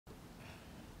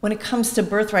When it comes to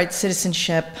birthright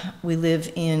citizenship, we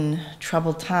live in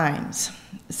troubled times.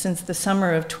 Since the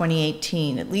summer of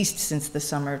 2018, at least since the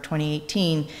summer of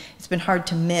 2018, it's been hard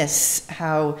to miss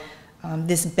how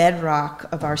this bedrock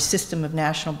of our system of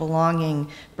national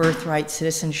belonging, birthright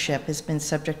citizenship, has been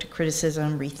subject to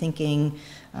criticism, rethinking,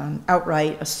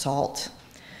 outright assault.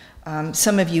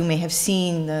 Some of you may have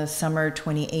seen the summer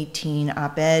 2018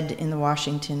 op-ed in the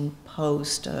Washington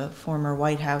Post, a former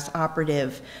White House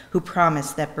operative who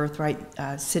promised that birthright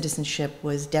citizenship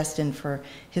was destined for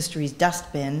history's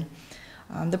dustbin.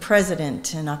 The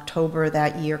president in October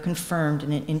that year confirmed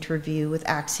in an interview with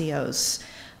Axios,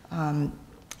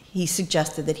 he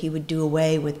suggested that he would do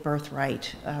away with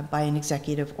birthright by an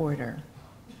executive order.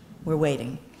 We're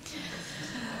waiting.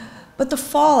 But the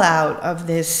fallout of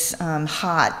this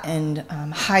hot and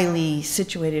highly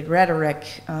situated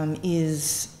rhetoric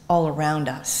is all around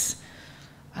us.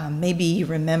 Maybe you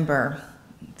remember,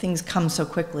 things come so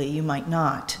quickly, you might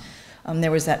not.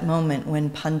 There was that moment when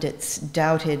pundits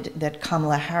doubted that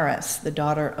Kamala Harris, the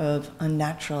daughter of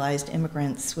unnaturalized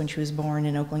immigrants when she was born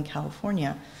in Oakland,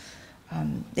 California,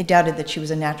 they doubted that she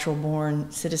was a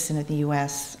natural-born citizen of the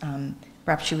US.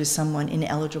 Perhaps she was someone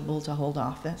ineligible to hold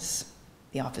office,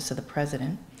 the office of the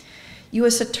president.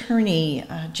 US Attorney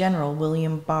General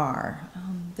William Barr,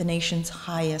 the nation's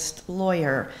highest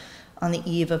lawyer, on the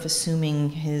eve of assuming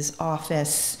his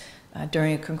office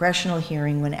during a congressional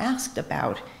hearing, when asked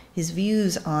about his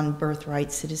views on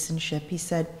birthright citizenship, he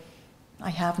said, "I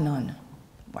have none."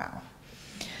 Wow.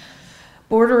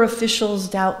 Border officials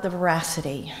doubt the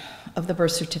veracity of the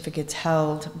birth certificates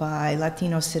held by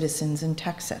Latino citizens in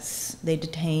Texas. They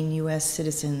detain US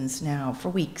citizens now for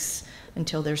weeks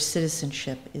until their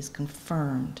citizenship is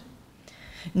confirmed.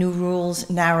 New rules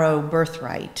narrow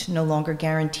birthright, no longer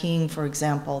guaranteeing, for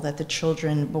example, that the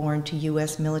children born to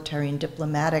US military and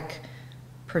diplomatic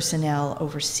personnel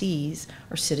overseas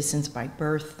are citizens by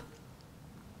birth.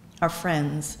 Our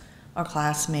friends, our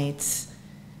classmates,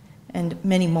 and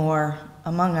many more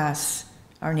among us,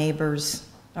 our neighbors,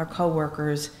 our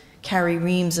coworkers, carry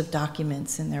reams of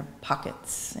documents in their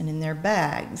pockets and in their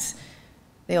bags.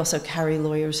 They also carry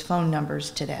lawyers' phone numbers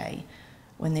today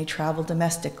when they travel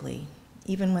domestically,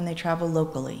 even when they travel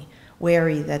locally,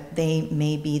 wary that they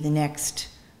may be the next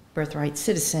birthright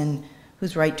citizen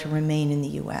whose right to remain in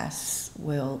the US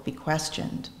will be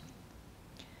questioned.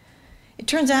 It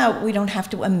turns out we don't have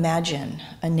to imagine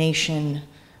a nation,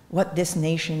 what this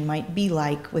nation might be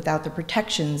like without the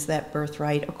protections that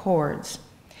birthright accords.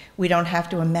 We don't have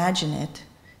to imagine it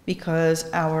because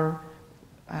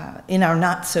in our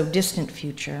not so distant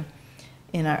future,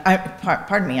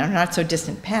 our not so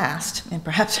distant past, and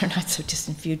perhaps our not so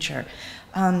distant future,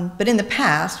 but in the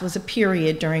past was a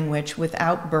period during which,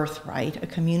 without birthright, a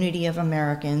community of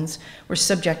Americans were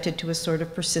subjected to a sort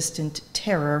of persistent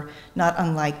terror, not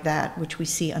unlike that which we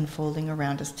see unfolding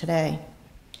around us today.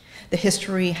 The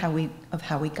history of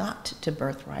how we got to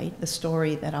birthright, the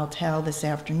story that I'll tell this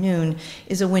afternoon,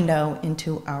 is a window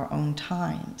into our own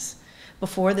times.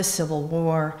 Before the Civil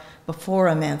War, before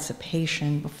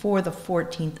emancipation, before the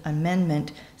 14th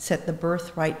Amendment set the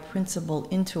birthright principle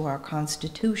into our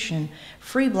Constitution,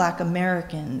 free Black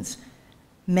Americans,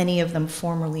 many of them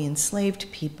formerly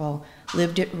enslaved people,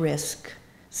 lived at risk,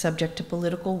 subject to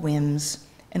political whims,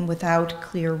 and without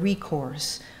clear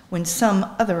recourse when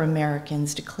some other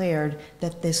Americans declared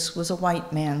that this was a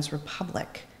white man's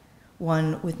republic,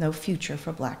 one with no future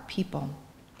for Black people.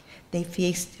 They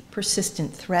faced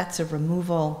persistent threats of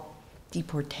removal,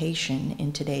 deportation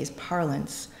in today's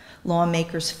parlance.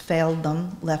 Lawmakers failed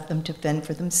them, left them to fend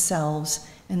for themselves,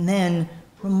 and then,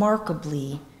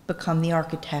 remarkably, become the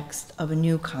architects of a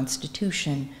new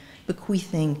constitution,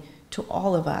 bequeathing to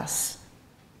all of us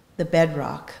the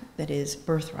bedrock that is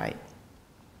birthright.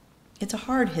 It's a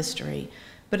hard history,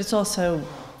 but it's also,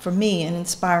 for me, an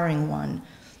inspiring one.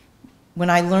 When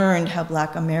I learned how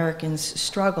Black Americans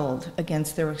struggled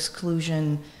against their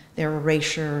exclusion, their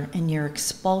erasure, and near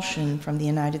expulsion from the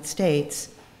United States,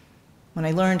 when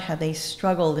I learned how they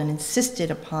struggled and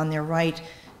insisted upon their right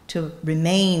to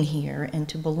remain here and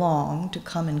to belong, to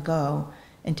come and go,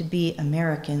 and to be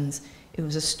Americans, it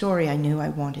was a story I knew I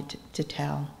wanted to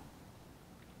tell.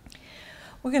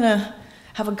 We're gonna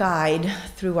have a guide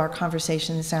through our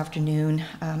conversation this afternoon,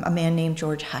 a man named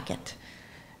George Hackett.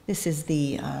 This is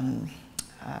the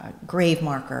grave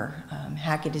marker.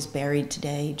 Hackett is buried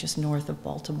today just north of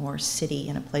Baltimore City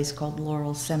in a place called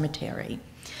Laurel Cemetery.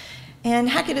 And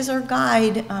Hackett is our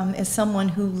guide as someone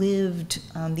who lived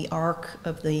the arc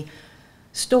of the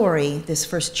story, this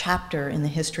first chapter in the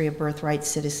history of birthright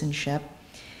citizenship.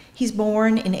 He's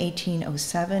born in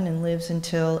 1807 and lives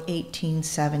until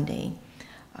 1870.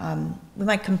 We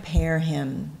might compare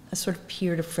him, a sort of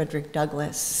peer to Frederick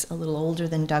Douglass, a little older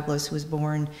than Douglass, who was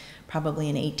born probably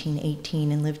in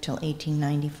 1818 and lived till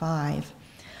 1895.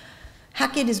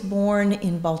 Hackett is born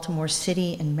in Baltimore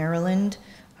City in Maryland.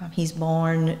 He's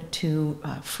born to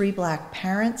free black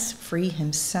parents, free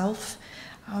himself,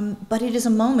 but it is a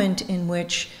moment in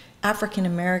which African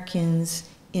Americans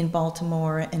in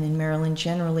Baltimore and in Maryland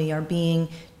generally are being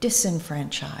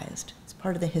disenfranchised. It's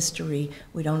part of the history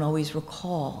we don't always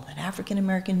recall, that African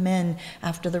American men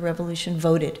after the Revolution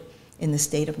voted in the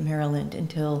state of Maryland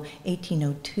until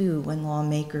 1802, when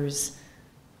lawmakers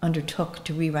undertook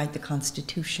to rewrite the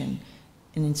Constitution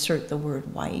and insert the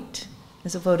word white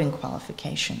as a voting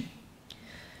qualification.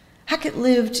 Hackett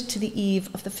lived to the eve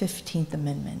of the 15th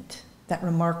Amendment, that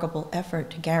remarkable effort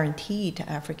to guarantee to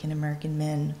African American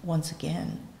men, once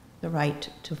again, the right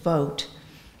to vote.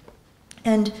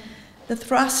 And the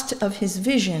thrust of his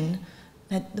vision,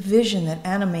 the vision that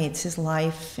animates his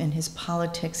life and his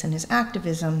politics and his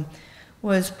activism,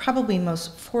 was probably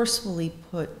most forcefully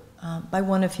put by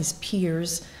one of his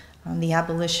peers, the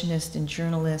abolitionist and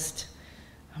journalist,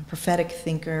 prophetic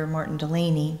thinker Martin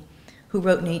Delany, who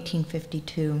wrote in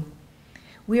 1852,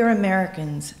 "We are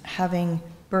Americans having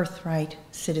birthright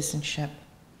citizenship.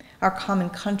 Our common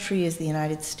country is the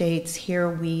United States. Here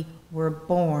we were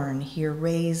born, here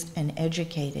raised and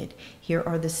educated. Here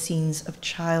are the scenes of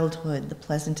childhood, the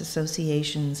pleasant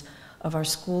associations of our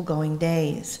school-going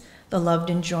days, the loved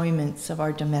enjoyments of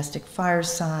our domestic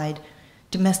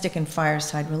and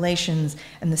fireside relations,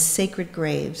 and the sacred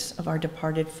graves of our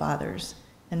departed fathers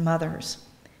and mothers.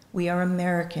 We are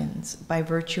Americans by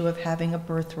virtue of having a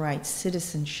birthright,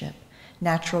 citizenship,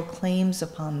 natural claims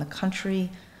upon the country,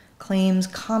 claims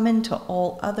common to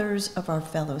all others of our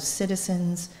fellow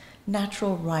citizens,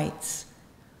 natural rights,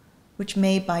 which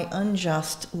may by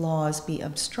unjust laws be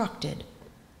obstructed,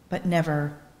 but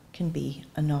never can be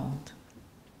annulled."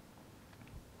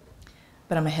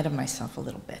 But I'm ahead of myself a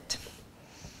little bit.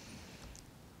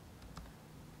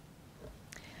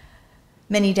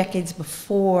 Many decades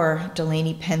before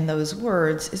Delany penned those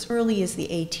words, as early as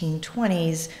the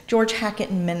 1820s, George Hackett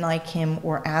and men like him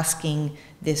were asking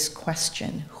this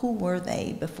question: who were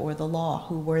they before the law?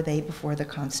 Who were they before the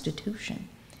Constitution?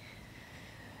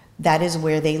 That is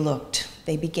where they looked.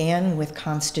 They began with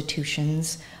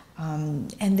constitutions,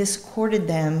 and this accorded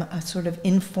them a sort of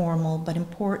informal but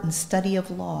important study of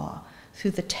law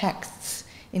through the texts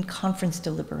in conference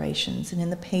deliberations and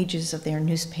in the pages of their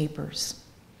newspapers.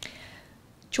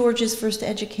 George's first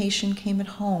education came at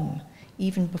home,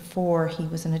 even before he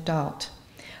was an adult.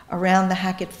 Around the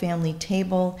Hackett family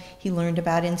table, he learned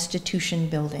about institution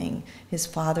building. His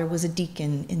father was a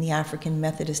deacon in the African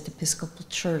Methodist Episcopal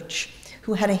Church,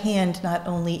 who had a hand not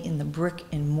only in the brick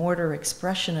and mortar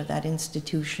expression of that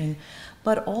institution,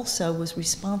 but also was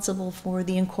responsible for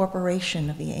the incorporation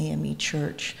of the AME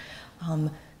Church,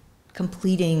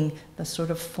 completing the sort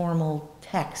of formal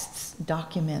texts,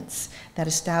 documents that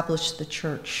established the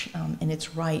church and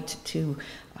its right to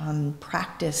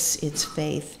practice its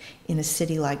faith in a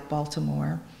city like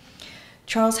Baltimore.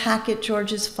 Charles Hackett,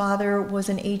 George's father, was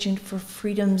an agent for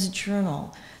Freedom's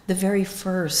Journal, the very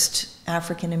first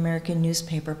African-American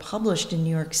newspaper published in New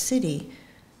York City,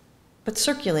 but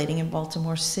circulating in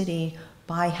Baltimore City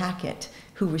by Hackett,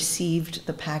 who received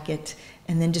the packet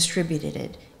and then distributed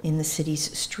it in the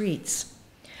city's streets.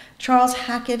 Charles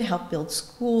Hackett helped build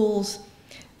schools,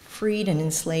 freed an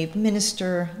enslaved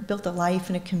minister, built a life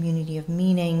in a community of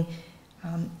meaning.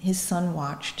 His son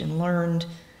watched and learned.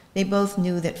 They both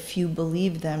knew that few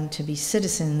believed them to be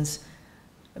citizens,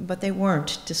 but they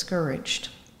weren't discouraged.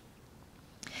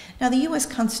 Now, the U.S.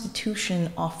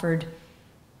 Constitution offered,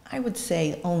 I would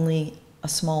say, only a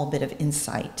small bit of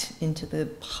insight into the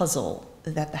puzzle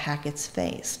that the Hacketts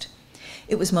faced.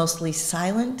 It was mostly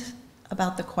silent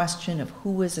about the question of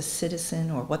who is a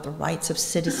citizen or what the rights of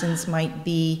citizens might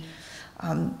be.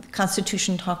 The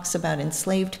Constitution talks about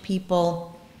enslaved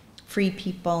people, free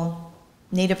people,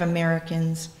 Native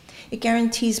Americans. It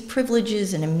guarantees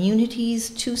privileges and immunities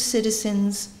to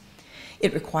citizens.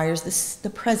 It requires the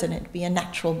president be a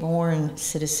natural-born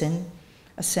citizen,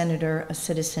 a senator, a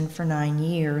citizen for 9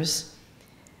 years.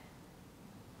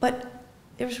 But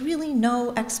there's really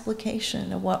no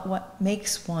explication of what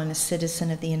makes one a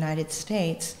citizen of the United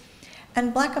States.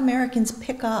 And Black Americans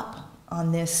pick up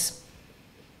on this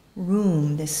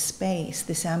room, this space,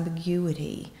 this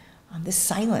ambiguity, this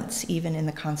silence even in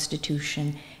the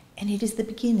Constitution. And it is the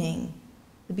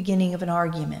beginning of an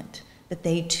argument that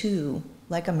they too,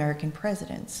 like American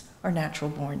presidents, are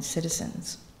natural-born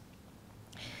citizens.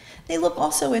 They look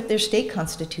also at their state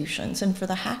constitutions, and for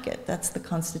the Hackett, that's the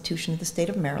Constitution of the state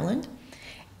of Maryland,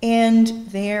 And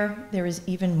there is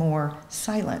even more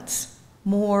silence,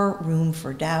 more room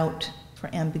for doubt, for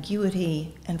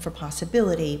ambiguity, and for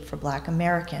possibility for Black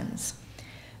Americans.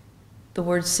 The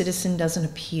word citizen doesn't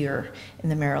appear in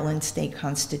the Maryland State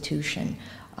Constitution.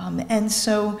 And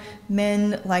so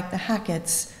men like the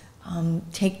Hacketts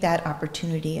take that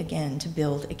opportunity again to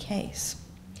build a case.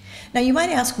 Now you might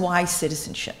ask, why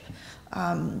citizenship?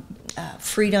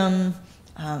 Freedom,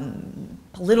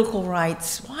 political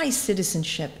rights, why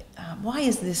citizenship? Why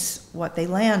is this what they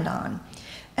land on?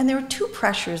 And there are two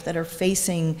pressures that are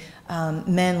facing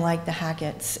men like the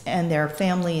Hacketts and their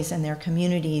families and their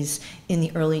communities in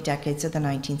the early decades of the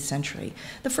 19th century.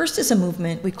 The first is a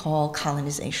movement we call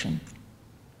colonization.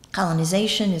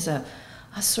 Colonization is a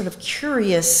sort of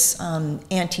curious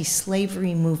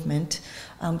anti-slavery movement.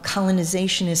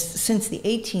 Colonizationists since the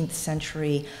 18th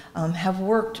century have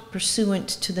worked pursuant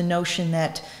to the notion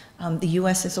that the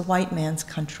US is a white man's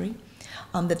country,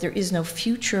 that there is no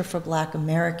future for Black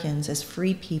Americans as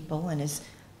free people and as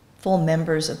full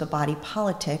members of the body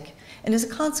politic. And as a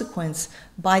consequence,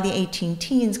 by the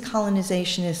 18-teens,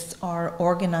 colonizationists are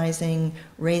organizing,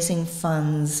 raising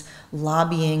funds,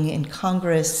 lobbying in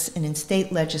Congress and in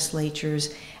state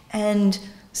legislatures, and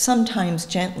sometimes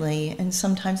gently and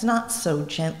sometimes not so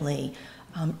gently,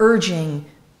 urging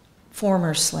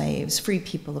former slaves, free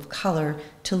people of color,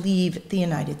 to leave the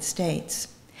United States.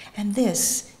 And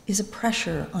this is a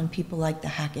pressure on people like the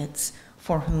Hacketts,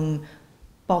 for whom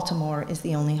Baltimore is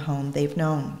the only home they've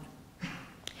known.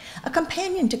 A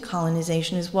companion to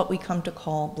colonization is what we come to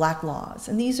call Black laws,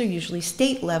 and these are usually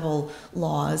state-level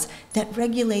laws that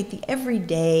regulate the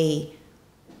everyday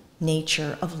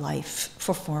nature of life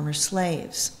for former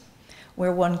slaves,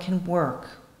 where one can work,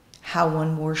 how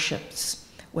one worships,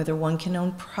 whether one can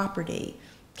own property,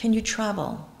 can you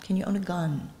travel, can you own a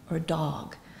gun or a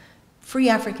dog. Free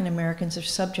African Americans are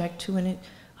subject to an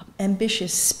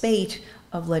ambitious spate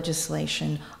of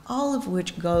legislation, all of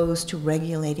which goes to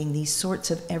regulating these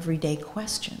sorts of everyday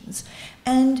questions.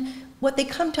 And what they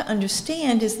come to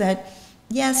understand is that,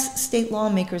 yes, state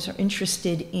lawmakers are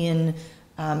interested in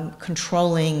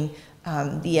controlling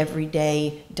the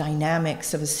everyday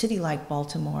dynamics of a city like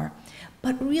Baltimore,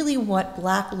 but really what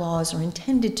Black laws are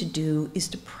intended to do is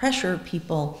to pressure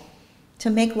people to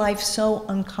make life so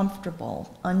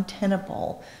uncomfortable,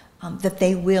 untenable, that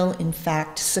they will in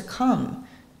fact succumb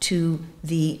to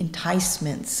the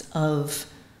enticements of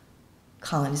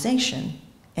colonization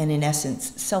and, in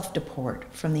essence, self-deport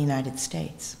from the United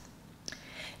States.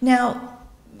 Now,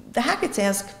 the Hacketts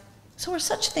ask, so are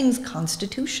such things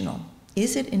constitutional?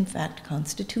 Is it in fact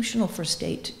constitutional for a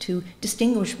state to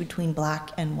distinguish between Black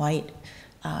and white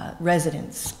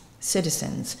residents,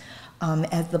 citizens,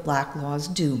 as the Black laws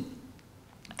do?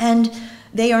 And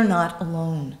they are not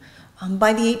alone.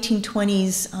 By the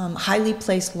 1820s, highly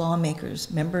placed lawmakers,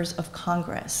 members of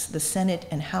Congress, the Senate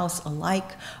and House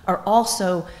alike, are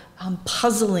also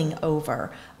puzzling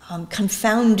over,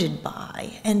 confounded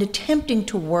by, and attempting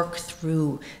to work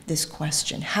through this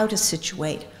question, how to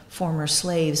situate former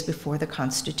slaves before the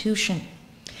Constitution.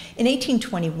 In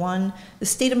 1821, the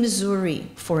state of Missouri,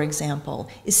 for example,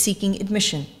 is seeking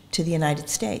admission to the United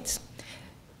States.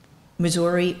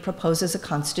 Missouri proposes a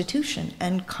constitution,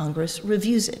 and Congress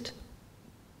reviews it.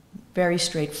 Very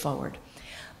straightforward.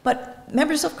 But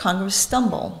members of Congress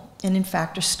stumble, and in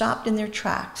fact are stopped in their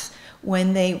tracks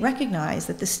when they recognize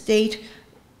that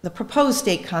the proposed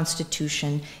state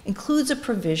constitution includes a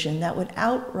provision that would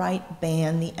outright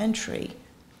ban the entry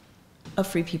of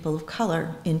free people of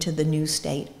color into the new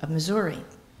state of Missouri.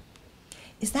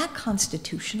 Is that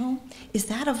constitutional? Is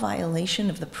that a violation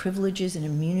of the Privileges and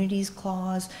Immunities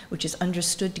Clause, which is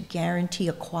understood to guarantee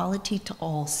equality to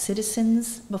all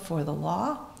citizens before the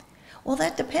law? Well,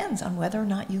 that depends on whether or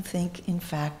not you think, in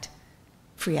fact,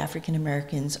 free African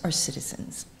Americans are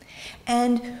citizens.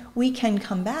 And we can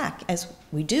come back, as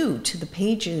we do, to the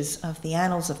pages of the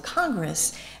Annals of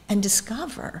Congress and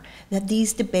discover that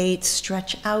these debates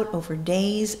stretch out over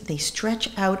days, they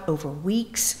stretch out over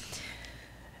weeks.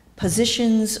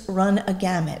 Positions run a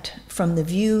gamut from the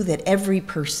view that every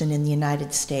person in the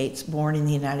United States, born in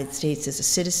the United States, is a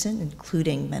citizen,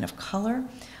 including men of color,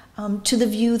 to the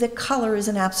view that color is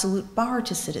an absolute bar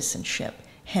to citizenship.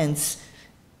 Hence,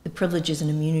 the Privileges and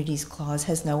Immunities Clause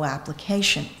has no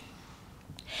application.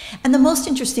 And the most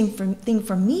interesting thing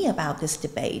for me about this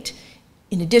debate,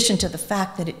 in addition to the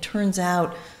fact that it turns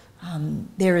out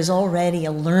there is already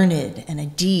a learned and a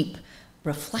deep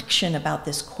reflection about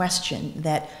this question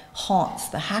that haunts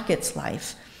the Hackett's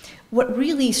life, what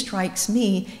really strikes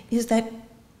me is that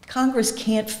Congress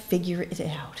can't figure it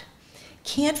out,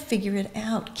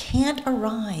 can't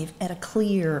arrive at a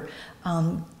clear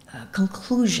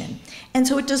conclusion. And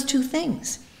so it does two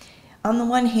things. On the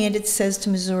one hand, it says to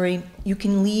Missouri, you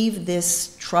can leave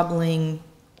this troubling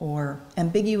or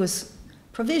ambiguous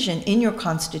provision in your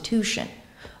Constitution.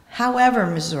 However,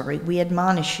 Missouri, we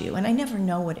admonish you, and I never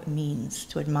know what it means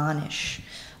to admonish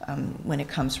when it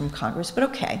comes from Congress, but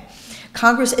okay.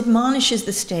 Congress admonishes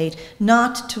the state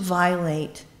not to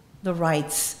violate the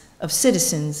rights of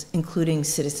citizens, including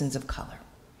citizens of color.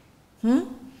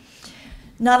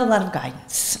 Not a lot of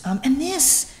guidance. And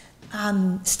this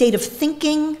state of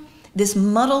thinking, this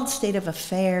muddled state of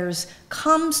affairs,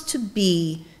 comes to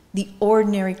be the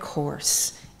ordinary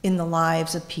course in the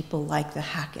lives of people like the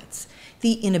Hacketts.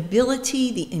 The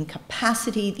inability, the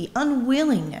incapacity, the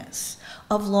unwillingness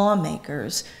of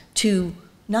lawmakers to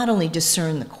not only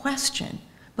discern the question,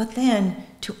 but then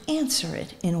to answer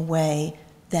it in a way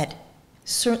that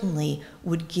certainly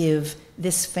would give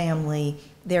this family,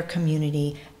 their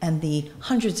community, and the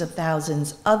hundreds of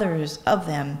thousands others of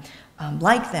them,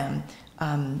 like them,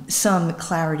 some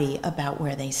clarity about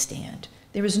where they stand.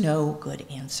 There is no good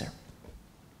answer.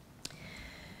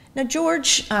 Now,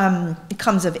 George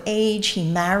comes of age. He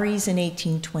marries in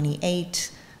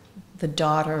 1828, the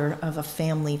daughter of a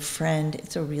family friend.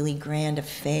 It's a really grand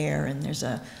affair, and there's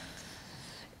a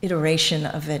iteration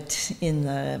of it in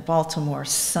the Baltimore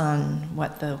Sun,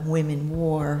 what the women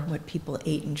wore, what people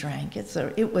ate and drank.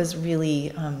 It was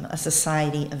really a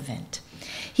society event.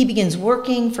 He begins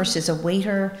working, first as a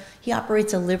waiter. He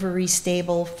operates a livery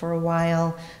stable for a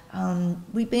while.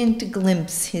 We begin to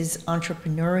glimpse his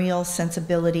entrepreneurial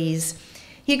sensibilities.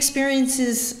 He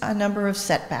experiences a number of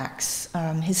setbacks.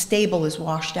 His stable is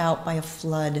washed out by a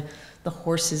flood. The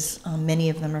horses, many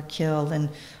of them are killed,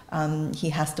 and he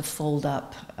has to fold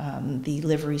up the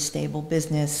livery stable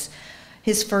business.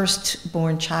 His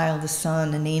firstborn child, a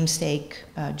son, a namesake,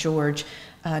 George,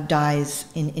 dies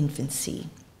in infancy.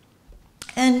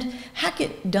 And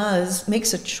Hackett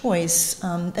makes a choice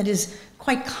that is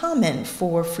quite common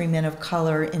for free men of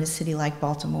color in a city like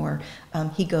Baltimore.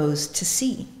 He goes to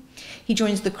sea. He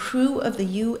joins the crew of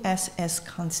the USS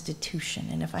Constitution.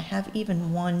 And if I have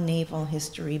even one naval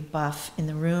history buff in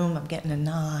the room, I'm getting a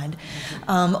nod.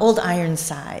 Old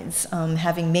Ironsides,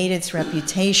 having made its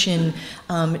reputation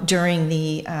during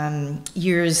the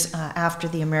years after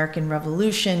the American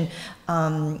Revolution,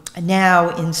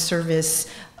 now in service,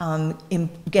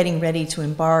 getting ready to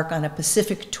embark on a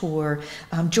Pacific tour,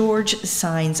 George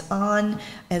signs on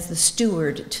as the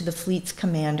steward to the fleet's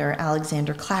commander,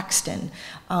 Alexander Claxton,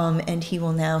 and he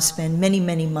will now spend many,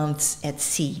 many months at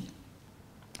sea.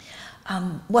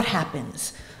 What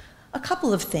happens? A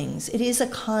couple of things. It is a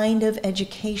kind of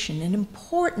education, an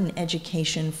important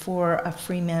education for a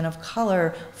free man of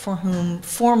color for whom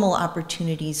formal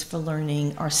opportunities for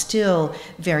learning are still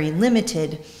very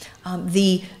limited.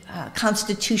 The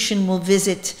Constitution will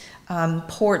visit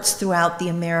ports throughout the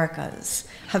Americas,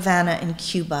 Havana in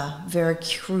Cuba,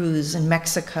 Veracruz in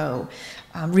Mexico,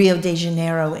 Rio de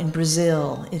Janeiro in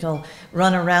Brazil. It'll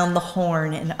run around the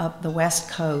Horn and up the West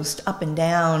Coast, up and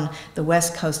down the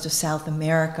West Coast of South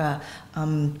America,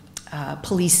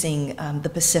 policing the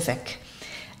Pacific.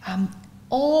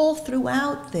 All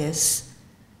throughout this,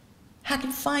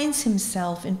 Hackett finds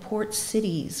himself in port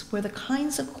cities where the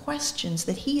kinds of questions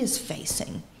that he is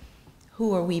facing,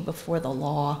 who are we before the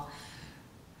law?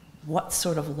 What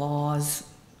sort of laws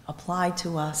apply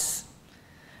to us?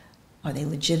 Are they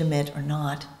legitimate or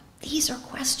not? These are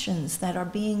questions that are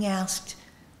being asked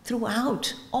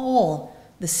throughout all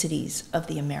the cities of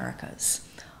the Americas.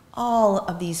 All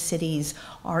of these cities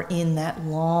are in that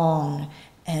long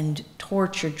and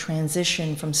tortured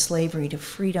transition from slavery to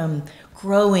freedom,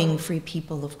 growing free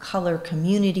people of color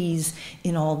communities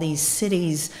in all these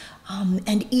cities,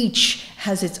 and each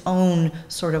has its own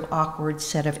sort of awkward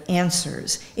set of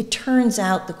answers. It turns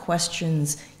out the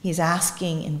questions he's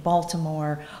asking in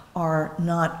Baltimore are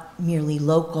not merely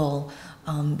local,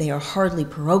 they are hardly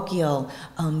parochial,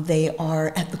 they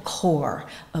are at the core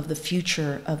of the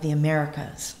future of the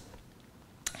Americas.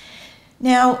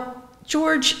 Now,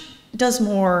 George does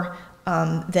more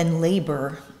than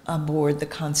labor aboard the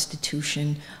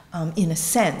Constitution. In a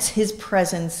sense, his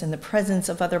presence and the presence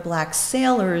of other black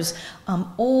sailors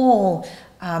all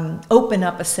open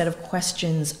up a set of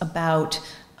questions about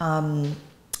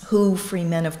who free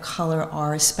men of color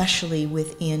are, especially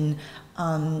within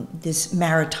this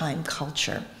maritime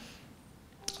culture.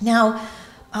 Now,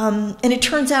 and it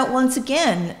turns out once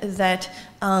again that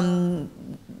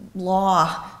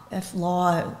if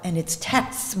law and its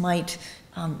texts might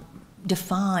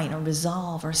define or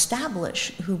resolve or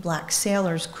establish who black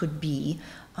sailors could be,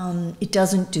 it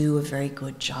doesn't do a very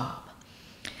good job.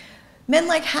 Men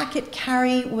like Hackett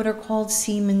carry what are called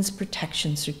Seamen's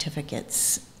Protection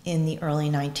Certificates in the early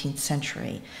 19th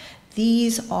century.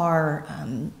 These are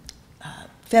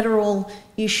federal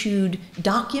issued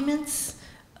documents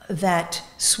that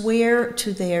swear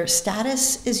to their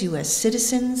status as U.S.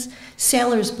 citizens.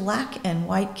 Sailors black and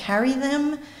white carry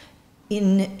them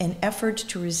in an effort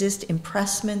to resist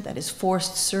impressment, that is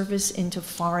forced service into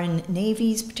foreign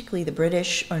navies. Particularly the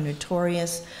British are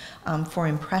notorious for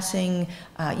impressing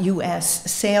U.S.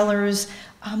 sailors.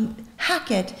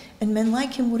 Hackett and men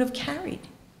like him would have carried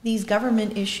these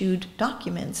government-issued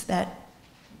documents that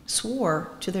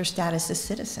swore to their status as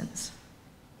citizens.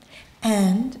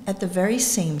 And at the very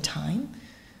same time,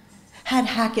 had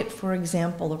Hackett, for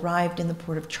example, arrived in the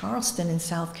port of Charleston in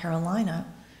South Carolina,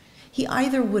 he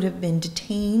either would have been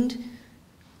detained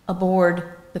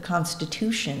aboard the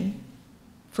Constitution,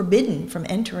 forbidden from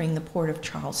entering the port of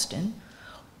Charleston,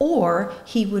 or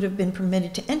he would have been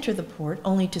permitted to enter the port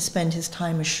only to spend his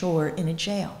time ashore in a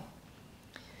jail.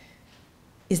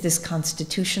 Is this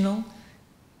constitutional?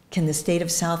 Can the state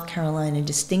of South Carolina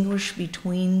distinguish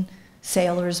between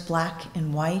sailors black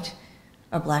and white?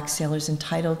 Are black sailors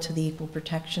entitled to the equal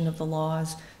protection of the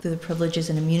laws through the Privileges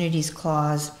and Immunities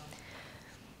Clause?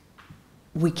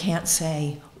 We can't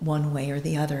say one way or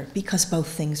the other because both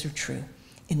things are true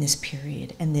in this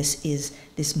period, and this is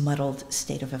this muddled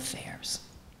state of affairs.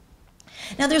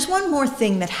 Now, there's one more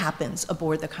thing that happens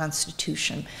aboard the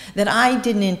Constitution that I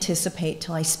didn't anticipate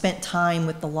till I spent time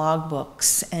with the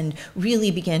logbooks and really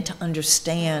began to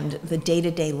understand the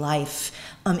day-to-day life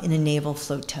in a naval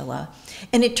flotilla.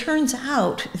 And it turns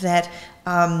out that,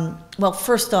 well,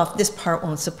 first off, this part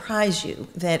won't surprise you,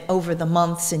 that over the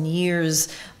months and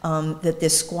years that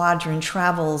this squadron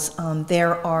travels,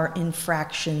 there are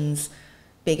infractions,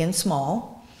 big and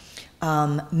small.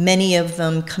 Many of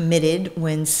them committed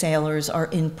when sailors are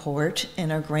in port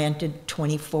and are granted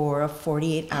 24 or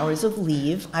 48 hours of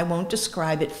leave. I won't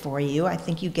describe it for you. I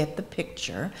think you get the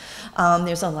picture.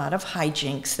 There's a lot of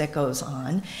hijinks that goes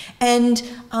on. And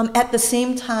at the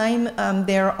same time,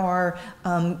 there are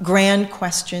grand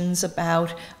questions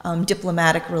about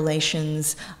diplomatic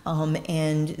relations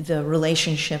and the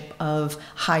relationship of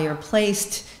higher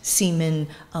placed seamen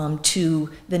to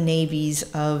the navies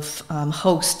of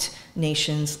host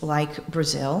nations like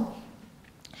Brazil.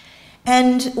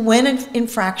 And when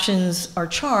infractions are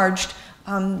charged,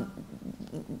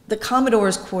 the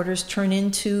Commodore's quarters turn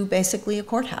into basically a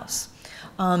courthouse.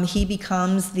 He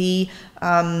becomes the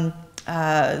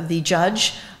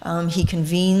judge. He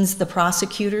convenes the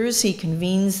prosecutors. He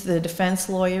convenes the defense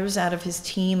lawyers out of his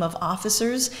team of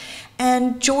officers.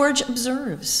 And George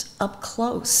observes up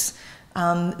close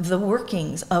the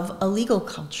workings of a legal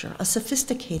culture, a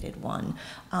sophisticated one,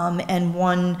 and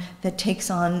one that takes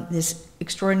on this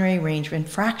extraordinary range of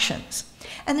infractions.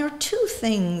 And there are two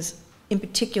things in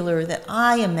particular that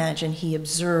I imagine he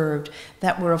observed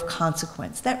that were of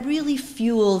consequence, that really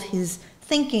fueled his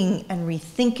thinking and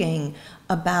rethinking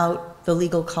about the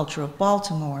legal culture of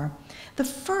Baltimore. The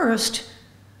first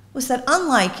was that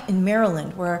unlike in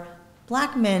Maryland, where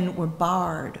black men were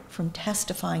barred from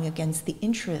testifying against the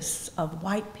interests of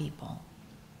white people,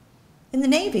 in the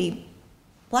Navy,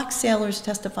 black sailors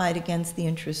testified against the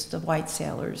interests of white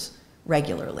sailors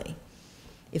regularly.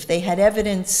 If they had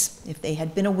evidence, if they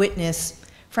had been a witness,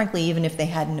 frankly, even if they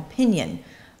had an opinion,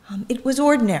 it was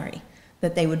ordinary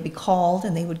that they would be called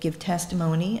and they would give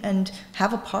testimony and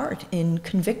have a part in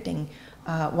convicting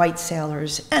white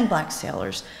sailors and black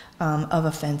sailors of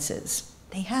offenses.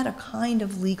 They had a kind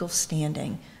of legal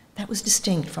standing that was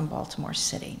distinct from Baltimore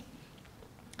City.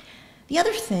 The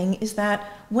other thing is that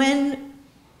when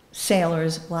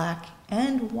sailors, black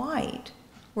and white,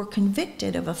 were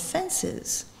convicted of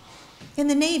offenses, in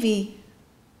the Navy,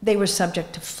 they were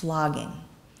subject to flogging.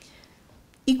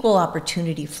 Equal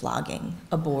opportunity flogging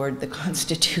aboard the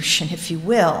Constitution, if you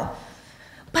will.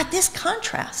 But this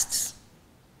contrasts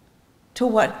to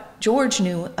what George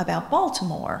knew about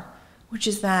Baltimore, which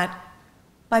is that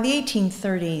by the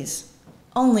 1830s,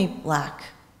 only black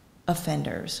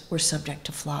offenders were subject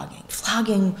to flogging.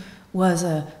 Flogging was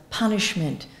a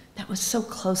punishment that was so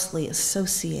closely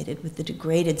associated with the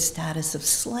degraded status of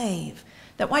slave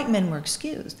that white men were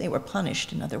excused. They were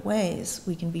punished in other ways,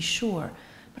 we can be sure.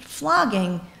 But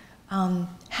flogging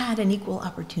had an equal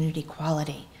opportunity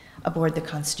quality aboard the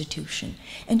Constitution.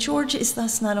 And George is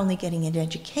thus not only getting an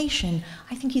education,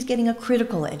 I think he's getting a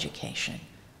critical education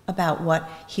about what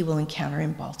he will encounter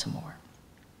in Baltimore.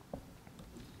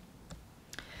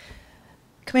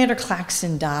 Commander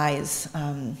Claxton dies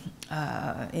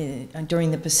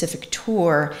during the Pacific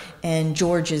tour, and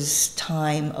George's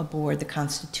time aboard the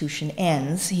Constitution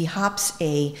ends. He hops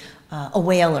a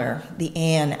whaler, the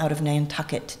Anne, out of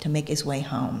Nantucket to make his way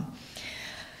home.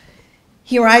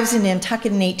 He arrives in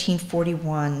Nantucket in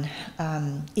 1841.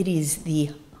 It is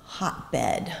the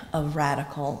hotbed of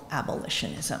radical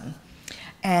abolitionism.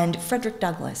 And Frederick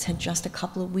Douglass had just a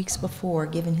couple of weeks before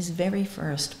given his very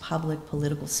first public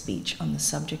political speech on the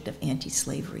subject of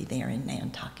anti-slavery there in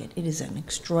Nantucket. It is an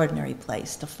extraordinary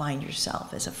place to find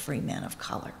yourself as a free man of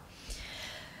color.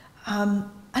 I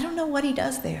don't know what he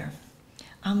does there,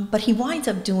 but he winds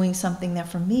up doing something that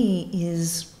for me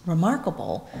is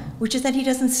remarkable, which is that he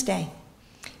doesn't stay.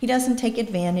 He doesn't take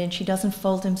advantage, he doesn't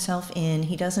fold himself in,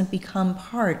 he doesn't become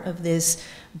part of this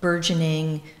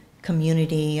burgeoning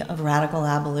community of radical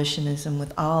abolitionism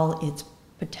with all its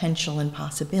potential and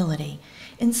possibility.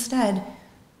 Instead,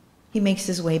 he makes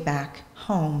his way back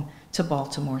home to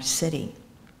Baltimore City.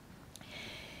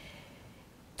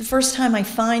 The first time I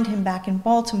find him back in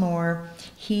Baltimore,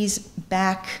 he's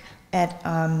back in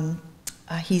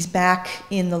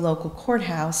the local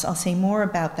courthouse. I'll say more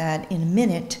about that in a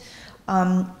minute.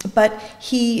 But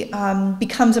he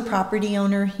becomes a property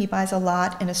owner. He buys a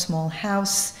lot and a small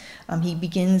house. He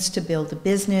begins to build a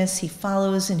business. He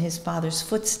follows in his father's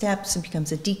footsteps and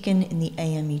becomes a deacon in the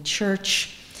AME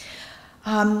church.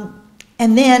 And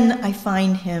then I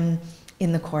find him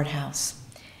in the courthouse.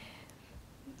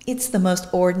 It's the most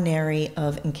ordinary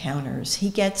of encounters. He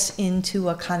gets into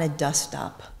a kind of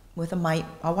dust-up with a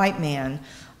white man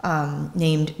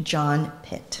named John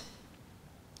Pitt.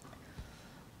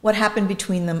 What happened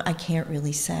between them, I can't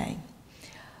really say.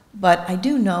 But I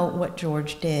do know what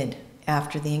George did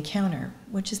after the encounter,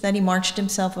 which is that he marched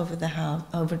himself over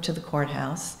to the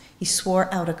courthouse. He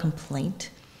swore out a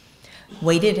complaint,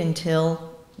 waited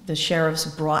until the sheriffs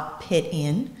brought Pitt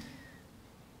in.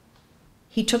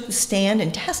 He took the stand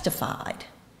and testified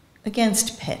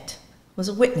against Pitt, was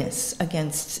a witness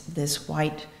against this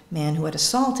white man who had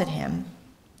assaulted him,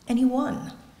 and he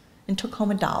won and took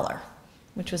home $1,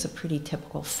 which was a pretty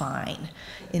typical fine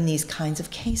in these kinds of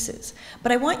cases.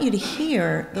 But I want you to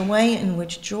hear the way in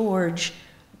which George,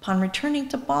 upon returning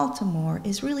to Baltimore,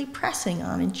 is really pressing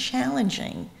on and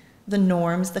challenging the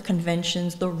norms, the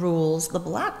conventions, the rules, the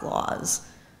black laws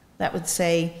that would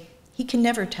say he can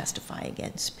never testify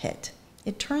against Pitt.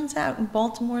 It turns out in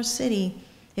Baltimore City,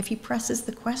 if he presses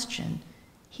the question,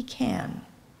 he can.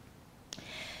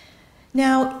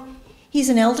 Now, he's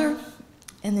an elder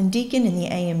and then deacon in the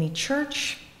AME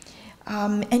church.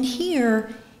 And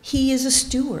here, he is a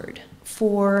steward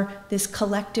for this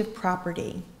collective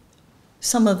property,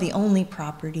 some of the only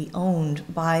property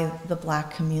owned by the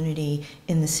black community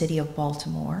in the city of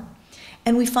Baltimore.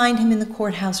 And we find him in the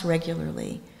courthouse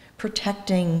regularly,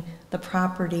 protecting the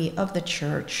property of the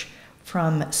church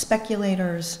from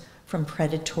speculators, from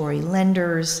predatory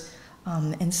lenders,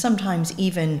 and sometimes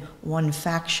even one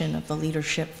faction of the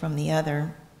leadership from the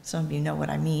other. Some of you know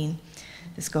what I mean.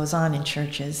 This goes on in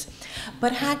churches.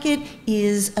 But Hackett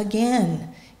is,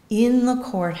 again, in the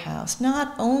courthouse,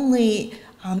 not only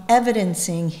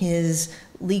evidencing his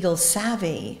legal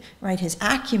savvy, right, his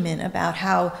acumen about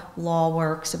how law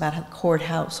works, about how the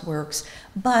courthouse works,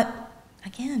 but,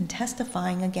 again,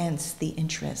 testifying against the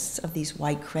interests of these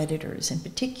white creditors in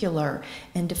particular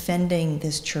and defending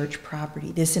this church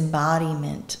property, this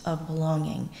embodiment of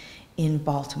belonging in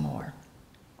Baltimore.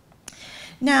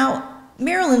 Now,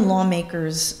 Maryland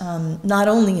lawmakers, not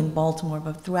only in Baltimore,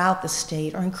 but throughout the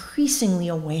state, are increasingly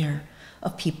aware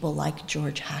of people like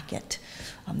George Hackett.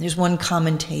 There's one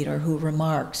commentator who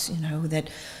remarks, that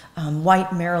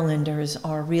white Marylanders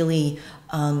are really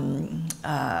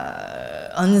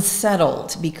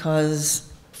unsettled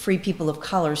because free people of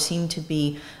color seem to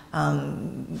be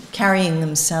carrying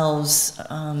themselves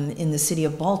in the city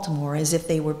of Baltimore as if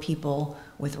they were people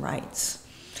with rights.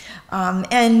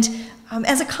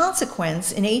 As a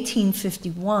consequence, in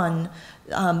 1851,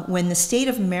 when the state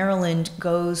of Maryland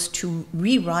goes to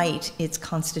rewrite its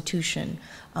constitution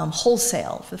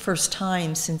wholesale for the first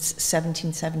time since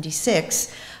 1776,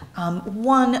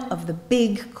 one of the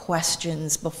big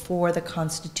questions before the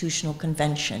Constitutional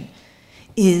Convention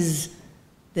is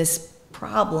this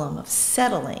problem of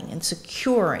settling and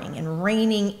securing and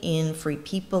reining in free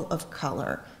people of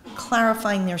color,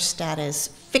 clarifying their status,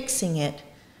 fixing it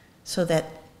so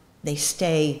that they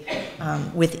stay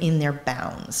within their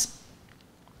bounds.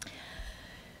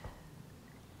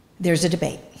 There's a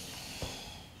debate.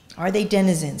 Are they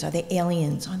denizens? Are they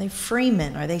aliens? Are they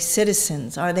freemen? Are they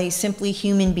citizens? Are they simply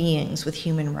human beings with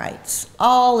human rights?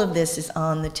 All of this is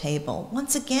on the table.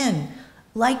 Once again,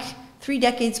 like 3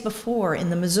 decades before in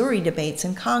the Missouri debates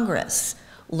in Congress.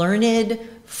 Learned,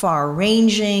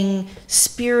 far-ranging,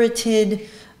 spirited,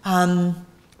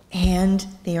 and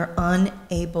they are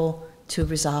unable to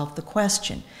resolve the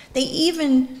question. They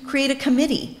even create a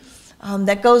committee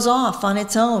that goes off on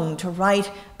its own to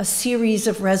write a series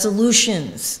of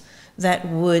resolutions that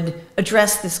would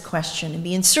address this question and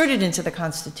be inserted into the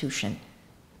Constitution.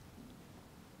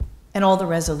 And all the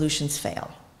resolutions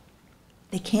fail.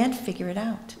 They can't figure it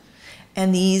out.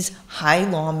 And these high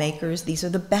lawmakers, these are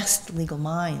the best legal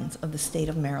minds of the state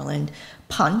of Maryland,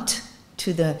 punt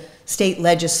to the state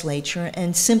legislature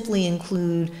and simply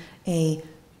include a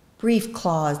brief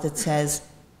clause that says,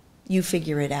 you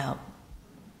figure it out.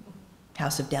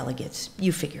 House of Delegates,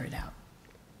 you figure it out.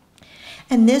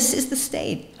 And this is the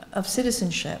state of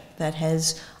citizenship that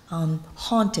has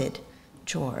haunted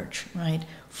George, right,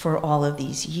 for all of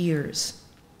these years.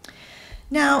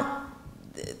 Now,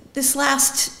 this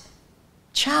last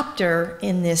chapter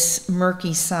in this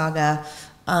murky saga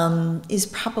is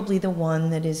probably the one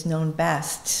that is known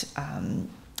best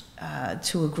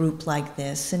to a group like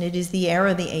this, and it is the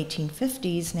era of the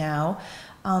 1850s now,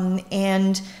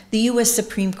 and the U.S.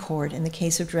 Supreme Court, in the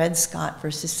case of Dred Scott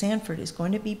versus Sanford, is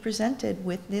going to be presented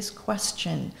with this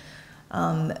question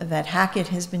that Hackett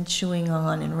has been chewing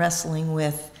on and wrestling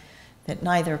with, that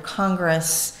neither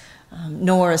Congress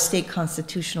nor a state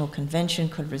constitutional convention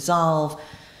could resolve.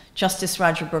 Justice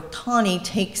Roger Brooke Taney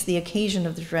takes the occasion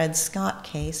of the Dred Scott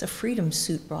case, a freedom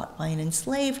suit brought by an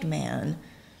enslaved man,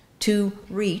 to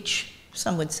reach,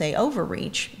 some would say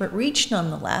overreach, but reach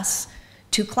nonetheless,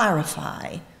 to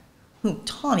clarify who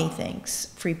Taney thinks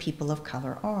free people of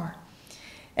color are.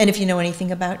 And if you know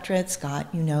anything about Dred Scott,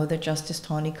 you know that Justice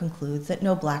Taney concludes that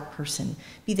no black person,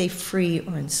 be they free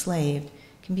or enslaved,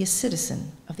 can be a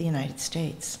citizen of the United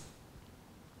States.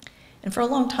 And for a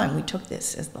long time, we took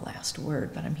this as the last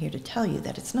word, but I'm here to tell you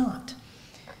that it's not.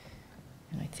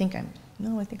 And I think I'm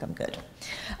good.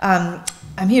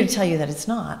 I'm here to tell you that it's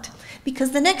not,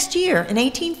 because the next year, in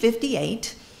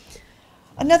 1858,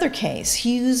 another case,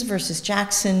 Hughes versus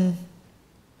Jackson,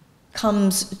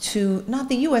 comes to not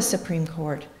the U.S. Supreme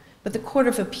Court, but the Court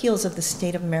of Appeals of the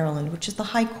state of Maryland, which is the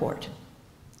high court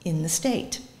in the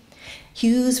state.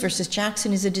 Hughes versus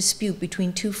Jackson is a dispute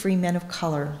between two free men of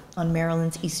color on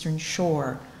Maryland's eastern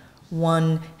shore.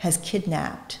 One has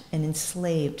kidnapped and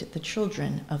enslaved the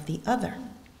children of the other.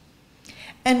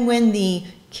 And when the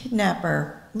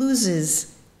kidnapper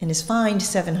loses and is fined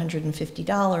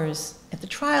 $750 at the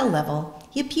trial level,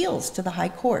 he appeals to the high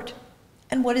court.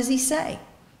 And what does he say?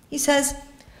 He says,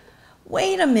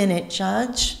 wait a minute,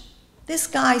 Judge. This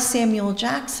guy, Samuel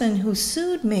Jackson, who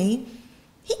sued me,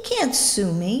 he can't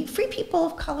sue me. Free people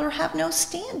of color have no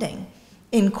standing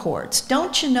in courts.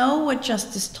 Don't you know what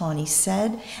Justice Taney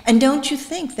said? And don't you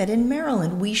think that in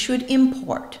Maryland we should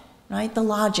import, right, the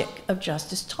logic of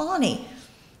Justice Taney?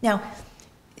 Now,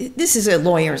 this is a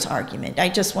lawyer's argument. I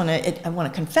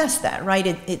want to confess that, right?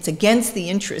 It's against the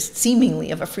interest,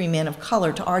 seemingly, of a free man of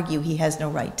color to argue he has no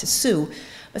right to sue.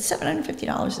 But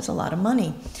 $750 is a lot of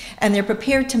money. And they're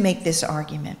prepared to make this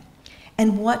argument.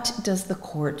 And what does the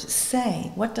court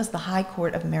say? What does the High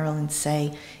Court of Maryland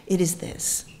say? It is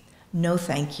this: no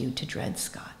thank you to Dred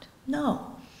Scott.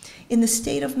 No. In the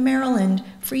state of Maryland,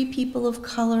 free people of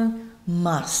color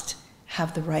must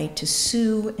have the right to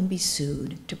sue and be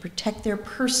sued to protect their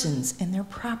persons and their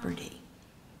property.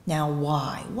 Now,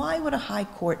 why? Why would a high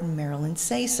court in Maryland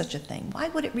say such a thing? Why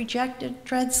would it reject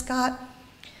Dred Scott?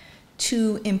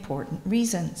 Two important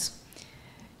reasons.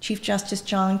 Chief Justice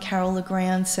John Carroll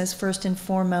LeGrand says, first and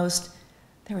foremost,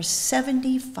 there are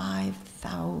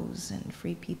 75,000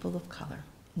 free people of color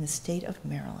in the state of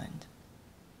Maryland.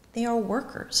 They are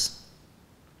workers.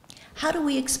 How do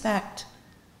we expect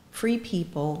free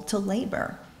people to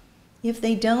labor if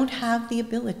they don't have the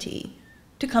ability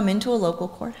to come into a local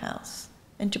courthouse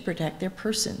and to protect their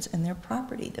persons and their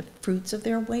property, the fruits of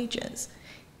their wages?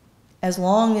 As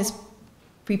long as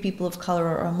free people of color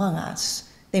are among us,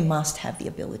 they must have the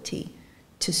ability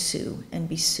to sue and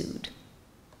be sued,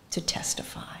 to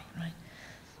testify, right?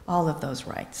 All of those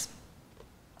rights.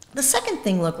 The second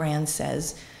thing LeGrand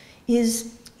says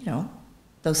is,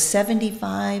 those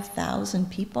 75,000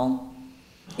 people,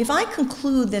 if I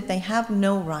conclude that they have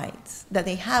no rights, that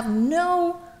they have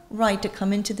no right to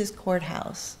come into this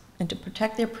courthouse and to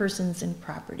protect their persons and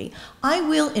property, I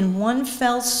will, in one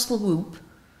fell swoop,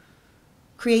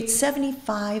 create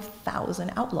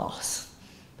 75,000 outlaws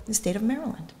in the state of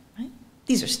Maryland, right?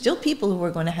 These are still people who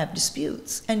are going to have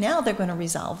disputes, and now they're going to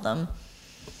resolve them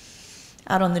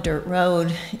out on the dirt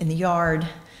road, in the yard,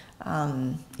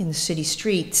 in the city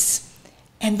streets.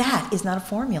 And that is not a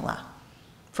formula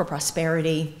for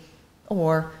prosperity,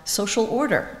 or social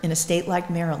order in a state like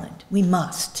Maryland. We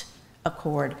must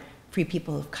accord free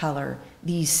people of color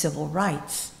these civil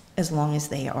rights as long as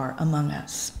they are among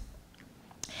us.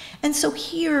 And so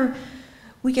here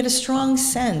we get a strong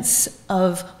sense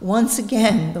of, once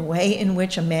again, the way in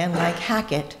which a man like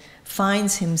Hackett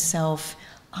finds himself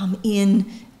in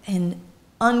an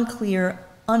unclear,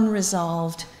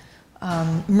 unresolved,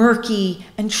 murky,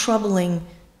 and troubling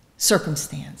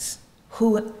circumstance.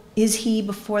 Who is he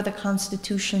before the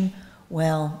Constitution?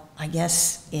 Well, I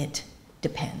guess it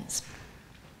depends.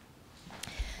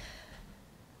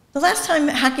 The last time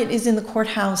Hackett is in the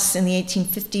courthouse in the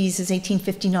 1850s is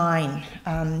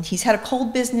 1859. He's had a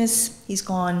cold business, he's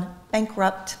gone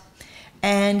bankrupt,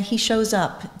 and he shows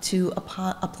up to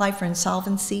apply for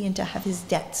insolvency and to have his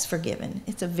debts forgiven.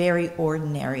 It's a very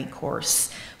ordinary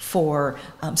course for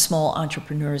small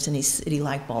entrepreneurs in a city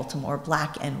like Baltimore,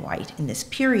 black and white in this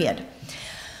period.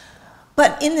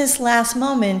 But in this last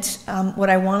moment, what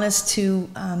I want us to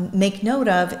make note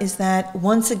of is that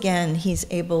once again, he's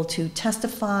able to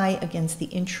testify against the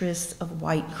interests of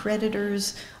white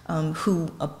creditors who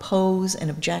oppose and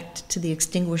object to the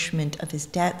extinguishment of his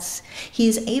debts. He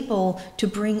is able to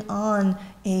bring on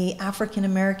an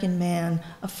African-American man,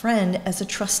 a friend, as a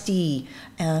trustee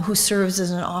who serves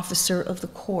as an officer of the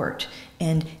court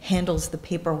and handles the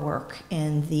paperwork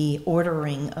and the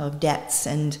ordering of debts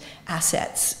and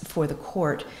assets for the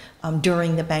court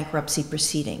during the bankruptcy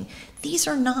proceeding. These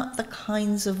are not the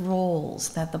kinds of roles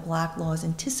that the black laws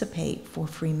anticipate for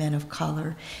free men of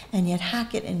color, and yet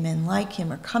Hackett and men like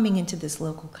him are coming into this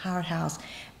local courthouse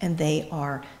and they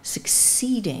are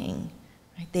succeeding.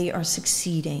 Right? They are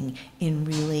succeeding in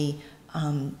really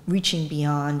reaching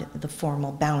beyond the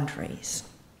formal boundaries.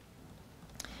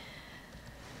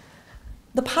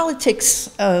 The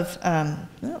politics of,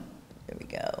 the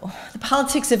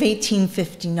politics of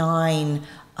 1859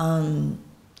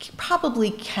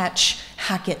 probably catch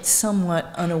Hackett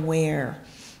somewhat unaware.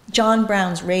 John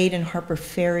Brown's raid in Harper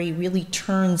Ferry really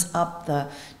turns up the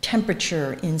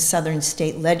temperature in southern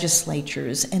state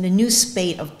legislatures, and a new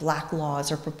spate of black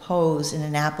laws are proposed in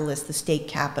Annapolis, the state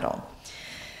capital.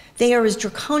 They are as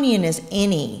draconian as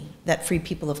any that free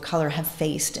people of color have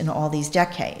faced in all these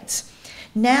decades.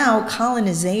 Now,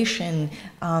 colonization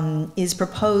is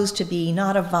proposed to be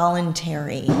not a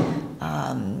voluntary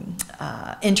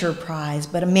enterprise,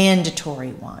 but a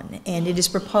mandatory one. And it is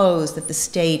proposed that the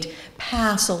state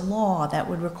pass a law that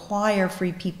would require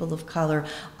free people of color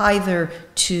either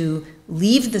to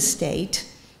leave the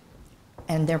state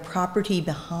and their property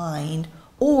behind,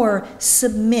 or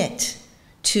submit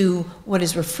to what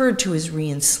is referred to as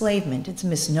re-enslavement. It's a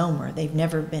misnomer. They've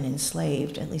never been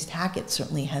enslaved, at least Hackett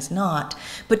certainly has not,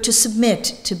 but to submit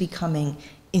to becoming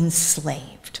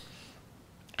enslaved.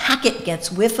 Hackett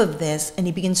gets whiff of this and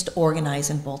he begins to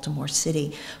organize in Baltimore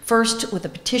City, first with a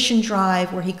petition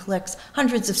drive where he collects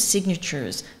hundreds of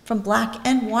signatures from black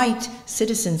and white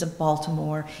citizens of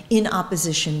Baltimore in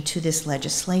opposition to this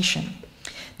legislation,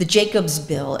 the Jacobs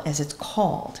Bill as it's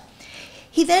called.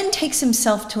 He then takes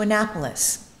himself to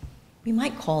Annapolis. We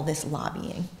might call this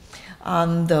lobbying,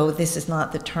 though this is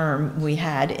not the term we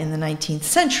had in the 19th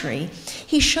century.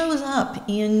 He shows up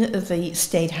in the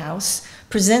State House,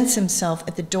 presents himself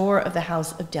at the door of the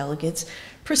House of Delegates.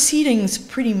 Proceedings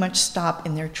pretty much stop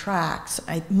in their tracks.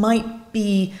 It might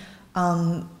be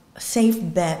a safe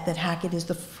bet that Hackett is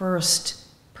the first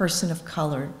person of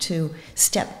color to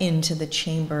step into the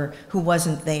chamber who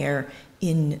wasn't there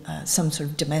in some sort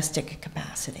of domestic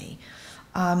capacity.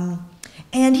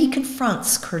 And he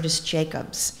confronts Curtis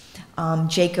Jacobs.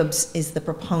 Jacobs is the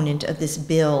proponent of this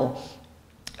bill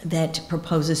that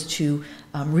proposes to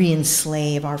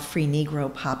re-enslave our free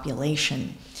Negro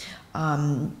population.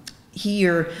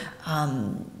 Here,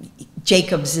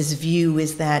 Jacobs's view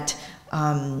is that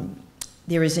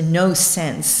there is in no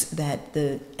sense that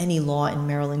any law in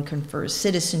Maryland confers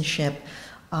citizenship.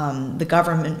 The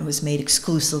government was made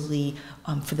exclusively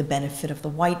for the benefit of the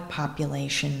white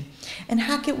population. And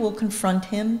Hackett will confront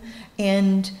him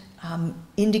and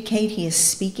indicate he is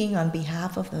speaking on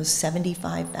behalf of those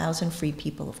 75,000 free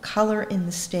people of color in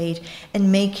the state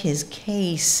and make his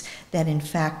case that in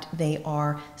fact they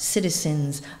are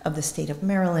citizens of the state of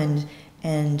Maryland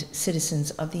and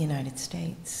citizens of the United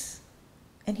States.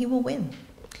 And he will win,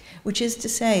 which is to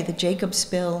say the Jacobs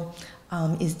Bill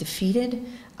is defeated,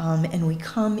 and we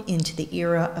come into the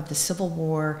era of the Civil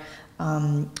War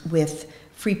with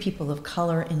free people of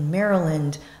color in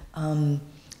Maryland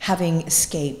having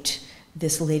escaped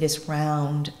this latest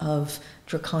round of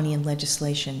draconian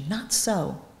legislation. Not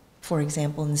so, for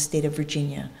example, in the state of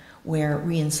Virginia, where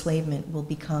re-enslavement will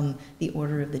become the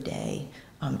order of the day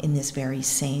in this very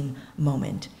same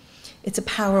moment. It's a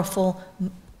powerful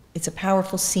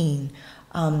scene.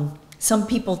 Some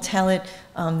people tell it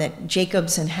that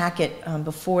Jacobs and Hackett,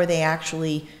 before they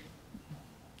actually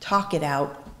talk it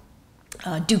out,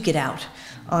 duke it out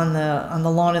on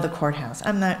the lawn of the courthouse.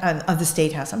 Of the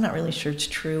State House. I'm not really sure it's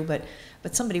true, but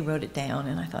somebody wrote it down,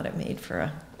 and I thought it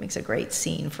makes a great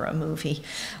scene for a movie,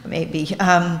 maybe.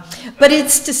 But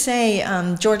it's to say,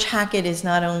 George Hackett is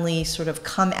not only sort of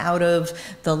come out of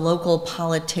the local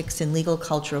politics and legal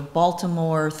culture of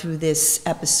Baltimore through this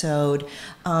episode,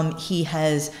 he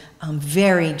has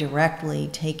very directly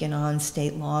taken on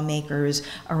state lawmakers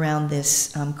around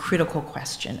this critical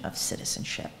question of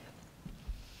citizenship.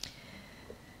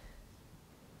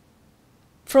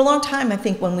 For a long time, I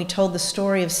think, when we told the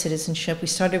story of citizenship, we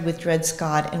started with Dred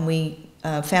Scott, and we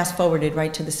fast-forwarded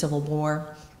right to the Civil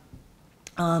War.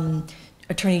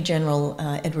 Attorney General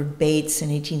Edward Bates in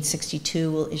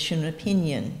 1862 will issue an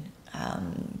opinion,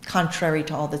 contrary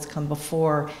to all that's come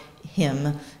before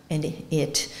him and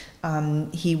it.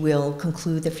 He will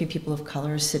conclude that free people of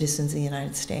color are citizens of the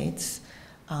United States.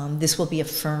 This will be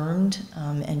affirmed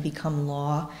and become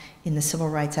law in the Civil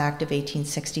Rights Act of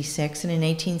 1866. And in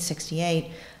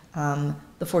 1868,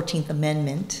 the 14th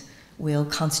Amendment will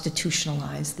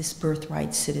constitutionalize this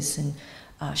birthright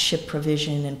citizenship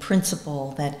provision and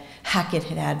principle that Hackett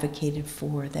had advocated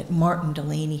for, that Martin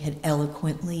Delany had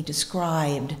eloquently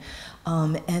described,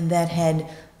 and that had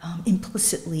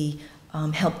implicitly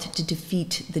helped to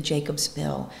defeat the Jacobs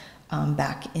Bill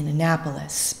back in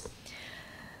Annapolis.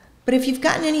 But if you've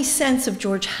gotten any sense of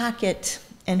George Hackett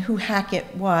and who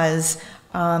Hackett was,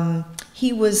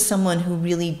 he was someone who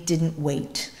really didn't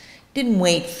wait. Didn't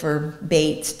wait for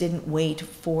Bates, didn't wait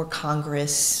for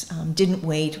Congress, didn't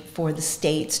wait for the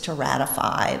states to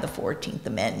ratify the 14th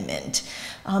Amendment.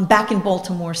 Back in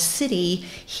Baltimore City,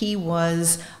 he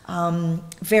was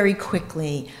very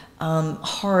quickly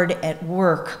hard at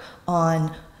work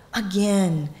on,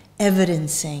 again,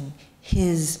 evidencing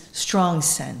his strong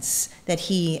sense that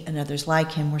he and others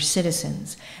like him were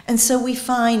citizens. And so we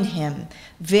find him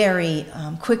very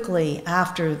quickly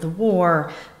after the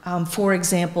war, for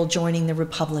example, joining the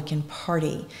Republican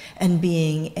Party and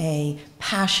being a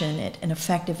passionate and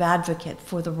effective advocate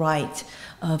for the right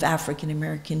of African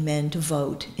American men to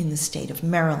vote in the state of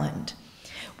Maryland.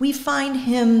 We find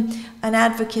him an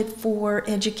advocate for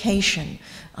education.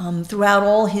 Throughout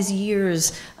all his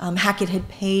years, Hackett had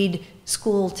paid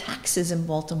school taxes in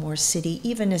Baltimore City,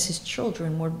 even as his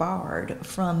children were barred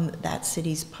from that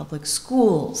city's public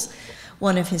schools.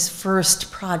 One of his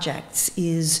first projects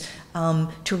is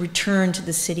to return to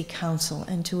the city council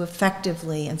and to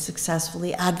effectively and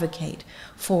successfully advocate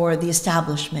for the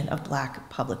establishment of black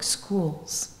public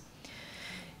schools.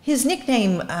 His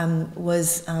nickname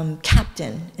was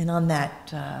Captain, and on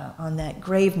that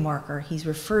grave marker, he's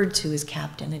referred to as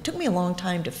Captain. It took me a long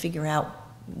time to figure out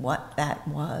what that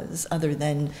was, other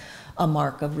than a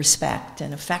mark of respect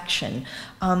and affection.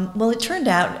 Well, it turned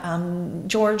out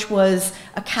George was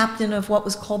a captain of what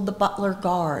was called the Butler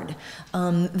Guard,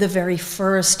 the very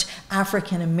first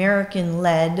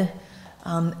African-American-led,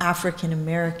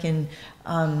 African-American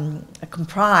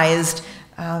comprised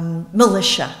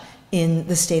militia in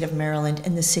the state of Maryland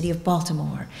and the city of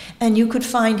Baltimore. And you could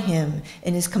find him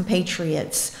and his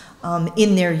compatriots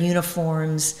in their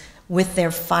uniforms, with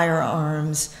their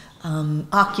firearms,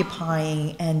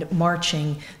 occupying and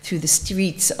marching through the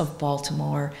streets of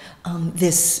Baltimore,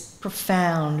 this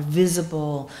profound,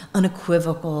 visible,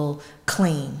 unequivocal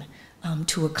claim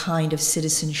to a kind of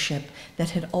citizenship that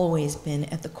had always been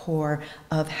at the core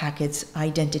of Hackett's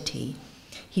identity.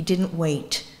 He didn't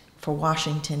wait for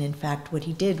Washington. In fact, what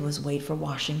he did was wait for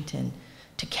Washington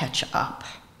to catch up.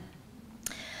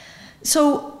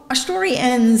 So our story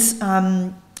ends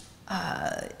in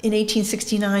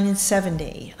 1869 and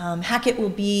 70. Hackett will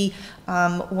be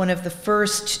one of the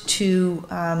first to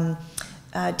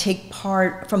take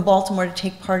part, from Baltimore, to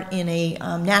take part in a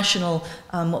national,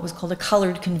 what was called a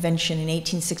colored convention in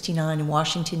 1869 in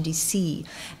Washington, D.C.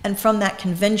 And from that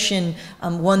convention,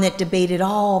 one that debated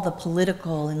all the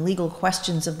political and legal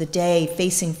questions of the day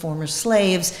facing former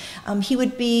slaves, he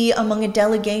would be among a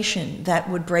delegation that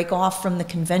would break off from the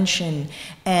convention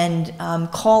and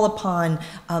call upon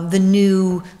the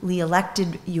newly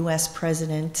elected U.S.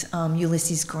 President,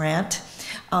 Ulysses Grant.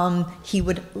 He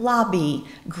would lobby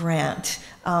Grant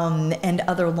and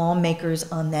other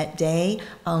lawmakers on that day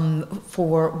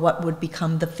for what would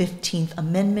become the 15th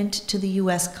Amendment to the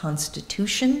U.S.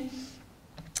 Constitution.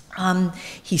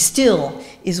 He still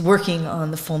is working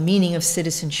on the full meaning of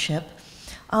citizenship.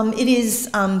 It is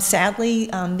sadly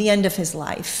the end of his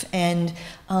life, and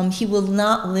he will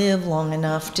not live long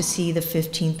enough to see the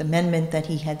 15th Amendment that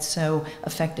he had so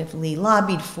effectively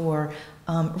lobbied for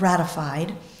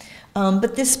ratified.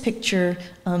 But this picture,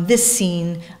 this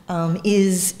scene,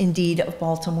 is indeed of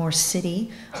Baltimore City,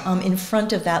 in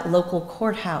front of that local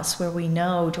courthouse where we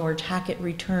know George Hackett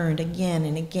returned again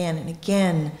and again and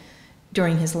again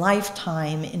during his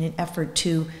lifetime in an effort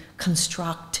to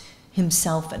construct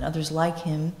himself and others like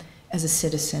him as a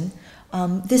citizen.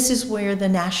 This is where the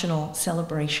national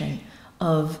celebration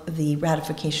of the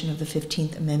ratification of the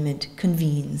 15th Amendment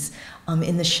convenes,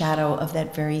 in the shadow of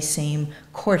that very same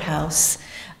courthouse.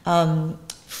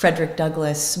 Frederick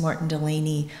Douglass, Martin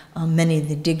Delany, many of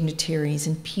the dignitaries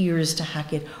and peers to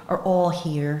Hackett are all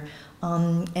here.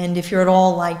 And if you're at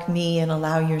all like me and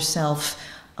allow yourself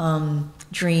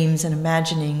dreams and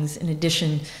imaginings in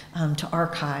addition to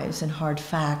archives and hard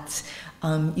facts,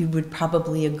 you would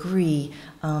probably agree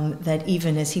that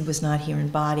even as he was not here in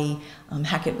body,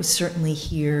 Hackett was certainly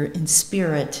here in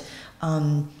spirit,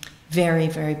 very,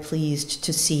 very pleased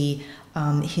to see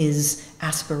his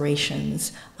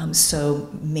aspirations so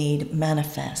made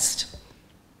manifest.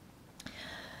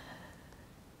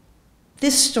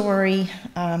 This story,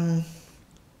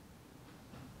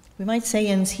 we might say,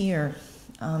 ends here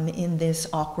in this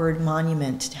awkward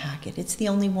monument to Hackett. It's the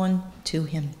only one to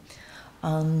him,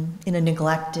 in a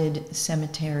neglected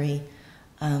cemetery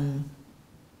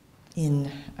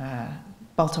in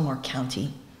Baltimore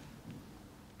County.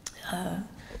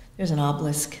 There's an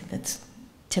obelisk that's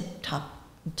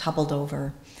toppled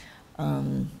over.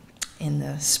 In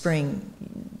the spring,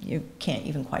 you can't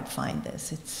even quite find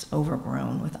this. It's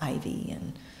overgrown with ivy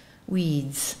and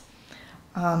weeds.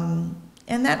 And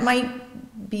that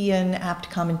might be an apt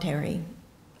commentary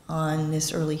on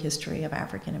this early history of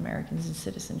African Americans and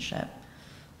citizenship.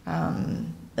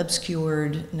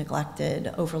 Obscured,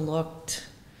 neglected, overlooked.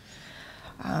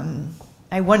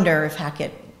 I wonder if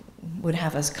Hackett would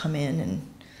have us come in and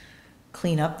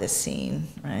clean up this scene,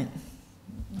 right?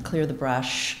 Clear the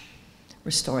brush,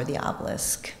 restore the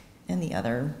obelisk, and the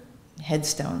other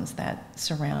headstones that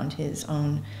surround his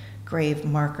own grave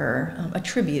marker, a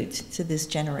tribute to this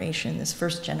generation, this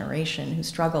first generation who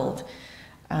struggled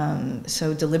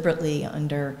so deliberately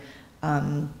under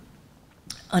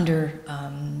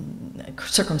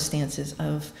circumstances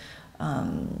of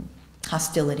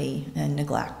hostility and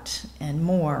neglect and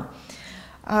more.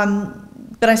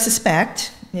 But I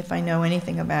suspect, if I know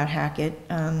anything about Hackett,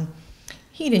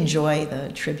 he'd enjoy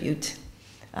the tribute.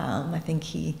 I think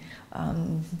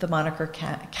the moniker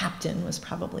captain was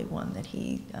probably one that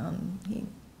he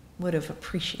would have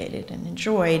appreciated and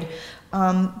enjoyed.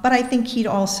 But I think he'd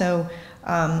also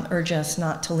urge us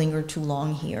not to linger too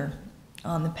long here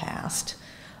on the past.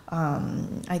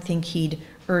 I think he'd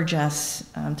urge us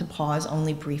to pause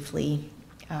only briefly,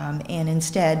 and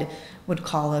instead would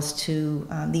call us to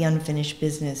the unfinished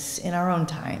business in our own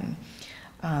time,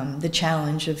 the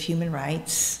challenge of human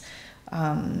rights,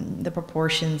 the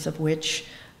proportions of which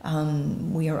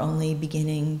we are only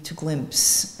beginning to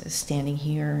glimpse standing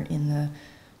here in the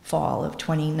fall of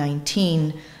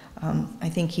 2019. I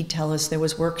think he'd tell us there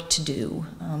was work to do,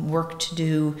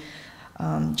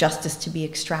 justice to be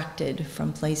extracted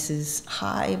from places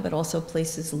high, but also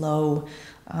places low,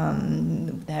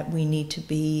 that we need to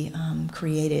be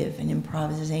creative and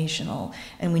improvisational,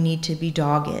 and we need to be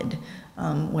dogged,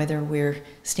 whether we're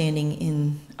standing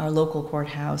in our local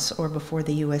courthouse or before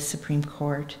the U.S. Supreme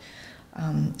Court.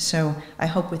 So I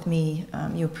hope with me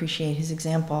you appreciate his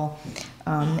example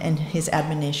and his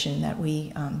admonition that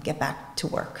we get back to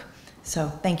work. So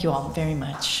thank you all very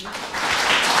much.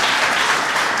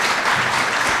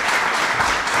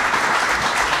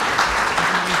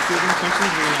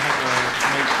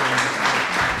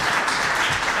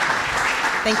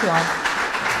 Thank you all.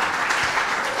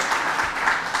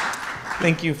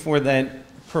 Thank you for that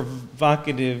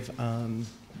provocative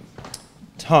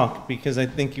talk, because I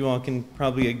think you all can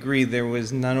probably agree there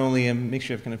was not only a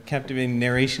mixture of kind of captivating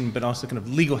narration, but also kind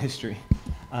of legal history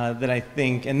that I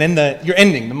think, and then your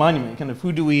ending, the monument, kind of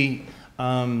who do we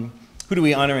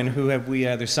honor and who have we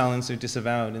either silenced or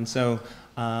disavowed. And so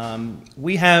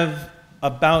we have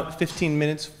about 15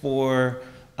 minutes for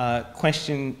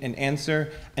question and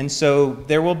answer, and so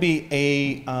there will be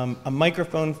a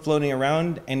microphone floating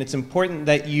around, and it's important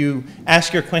that you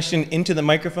ask your question into the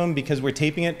microphone because we're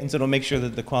taping it, and so it'll make sure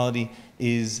that the quality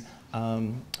is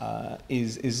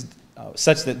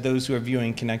such that those who are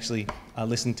viewing can actually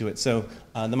listen to it. So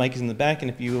the mic is in the back,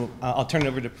 and if you, I'll turn it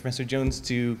over to Professor Jones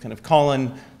to kind of call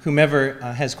on whomever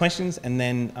has questions, and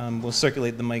then we'll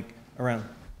circulate the mic around.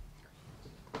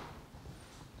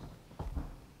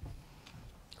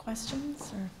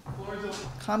 questions or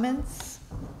comments?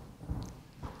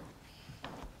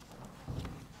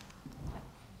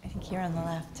 I think here on the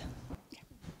left.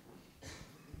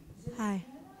 Hi.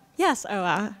 Yes.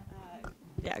 Oh,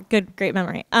 yeah. Great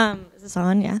memory. Is this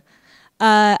on? Yeah.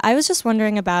 I was just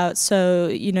wondering about, so,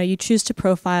 you choose to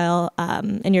profile,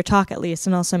 in your talk at least,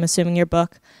 and also I'm assuming your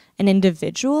book, an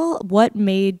individual. What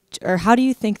made, or how do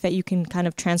you think that you can kind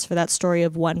of transfer that story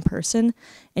of one person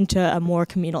into a more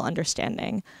communal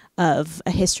understanding of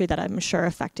a history that I'm sure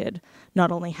affected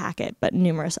not only Hackett, but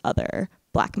numerous other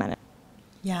Black men?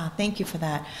 Yeah, thank you for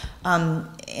that.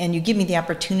 And you give me the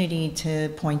opportunity to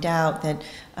point out that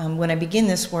when I begin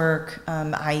this work,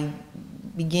 I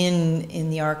begin in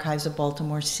the archives of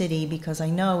Baltimore City because I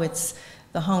know it's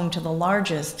the home to the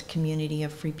largest community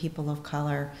of free people of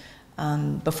color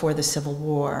before the Civil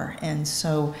War. And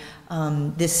so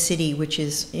this city, which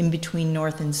is in between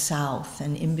North and South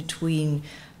and in between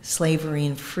slavery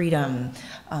and freedom,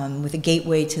 with a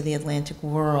gateway to the Atlantic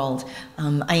world,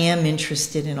 I am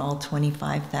interested in all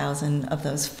 25,000 of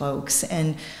those folks.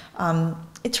 And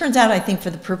it turns out, I think, for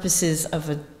the purposes of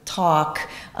a talk,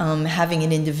 having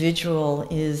an individual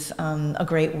is a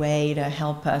great way to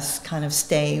help us kind of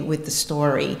stay with the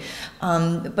story.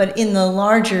 But in the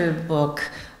larger book,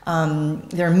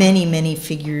 there are many, many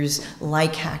figures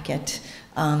like Hackett,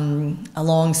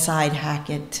 alongside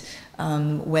Hackett,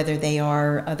 whether they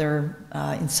are other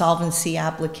insolvency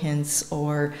applicants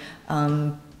or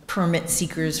permit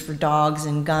seekers for dogs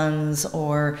and guns,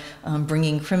 or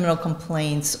bringing criminal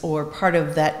complaints, or part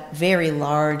of that very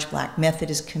large Black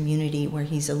Methodist community where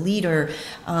he's a leader.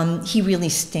 He really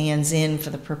stands in, for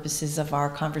the purposes of our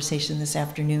conversation this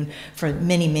afternoon, for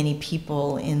many, many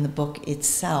people in the book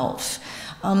itself.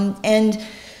 And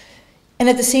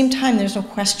at the same time, there's no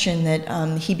question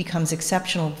that he becomes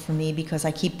exceptional for me because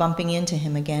I keep bumping into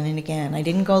him again and again. I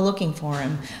didn't go looking for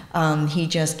him. He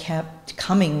just kept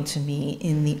coming to me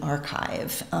in the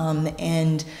archive.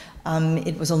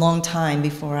 It was a long time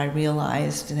before I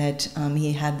realized that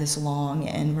he had this long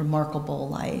and remarkable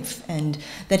life, and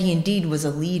that he indeed was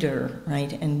a leader,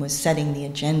 right, and was setting the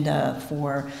agenda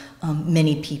for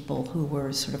many people who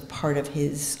were sort of part of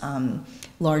his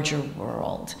larger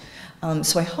world.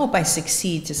 So I hope I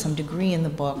succeed to some degree in the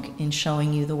book in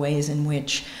showing you the ways in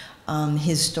which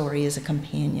his story is a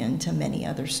companion to many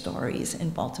other stories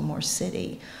in Baltimore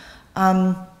City.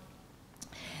 And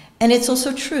it's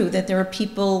also true that there are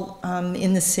people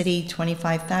in the city,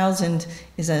 25,000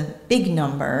 is a big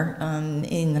number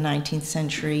in the 19th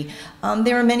century.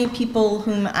 There are many people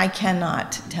whom I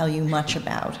cannot tell you much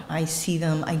about. I see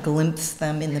them, I glimpse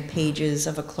them in the pages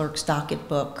of a clerk's docket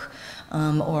book,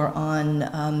 or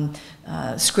on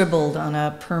scribbled on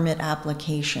a permit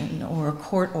application or a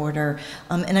court order,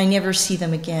 and I never see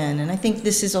them again. And I think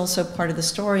this is also part of the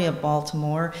story of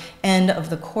Baltimore and of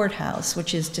the courthouse,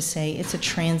 which is to say it's a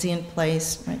transient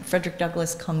place. Right? Frederick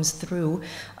Douglass comes through,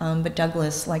 but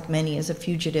Douglass, like many, is a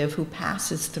fugitive who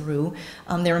passes through.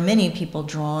 There are many people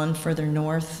drawn further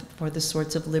north for the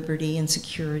sorts of liberty and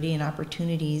security and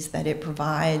opportunities that it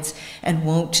provides, and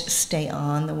won't stay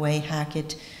on the way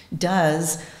Hackett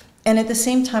does. And at the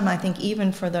same time, I think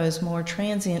even for those more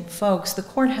transient folks, the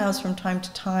courthouse from time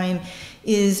to time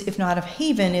is, if not a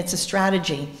haven, it's a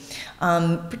strategy.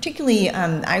 Particularly,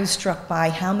 I was struck by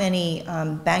how many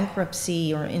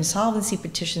bankruptcy or insolvency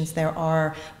petitions there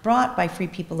are brought by free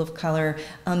people of color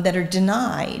that are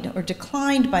denied or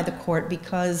declined by the court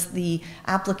because the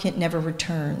applicant never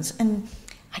returns. And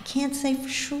I can't say for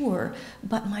sure,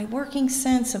 but my working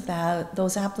sense of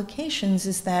those applications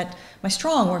is that, my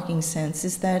strong working sense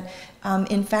is that,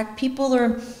 in fact, people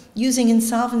are using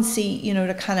insolvency,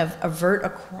 to kind of avert a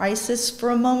crisis for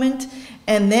a moment,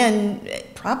 and then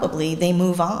probably they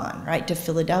move on, right, to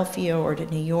Philadelphia or to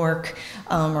New York,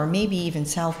 or maybe even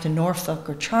south to Norfolk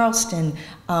or Charleston,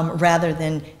 rather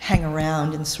than hang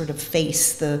around and sort of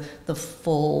face the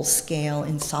full-scale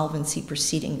insolvency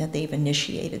proceeding that they've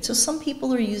initiated. So some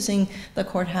people are using the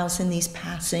courthouse in these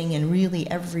passing and really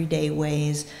everyday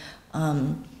ways.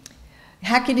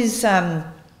 Hackett is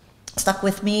stuck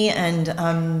with me, and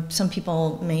some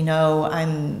people may know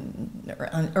I'm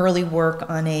on early work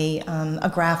on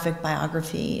a graphic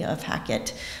biography of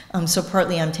Hackett. So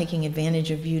partly I'm taking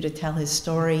advantage of you to tell his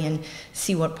story and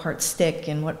see what parts stick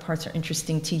and what parts are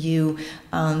interesting to you.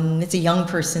 It's a young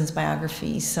person's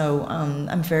biography, so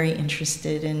I'm very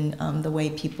interested in the way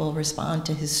people respond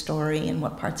to his story and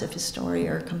what parts of his story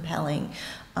are compelling.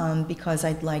 Because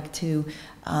I'd like to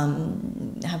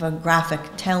have a graphic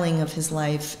telling of his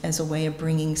life as a way of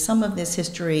bringing some of this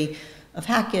history of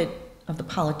Hackett, of the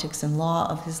politics and law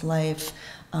of his life,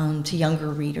 to younger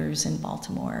readers in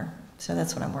Baltimore. So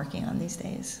that's what I'm working on these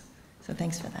days. So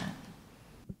thanks for that.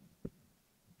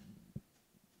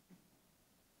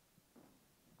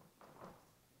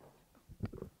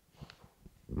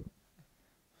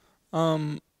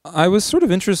 I was sort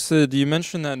of interested, you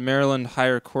mentioned that Maryland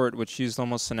higher court, which used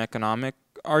almost an economic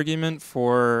argument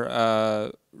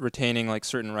for retaining like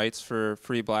certain rights for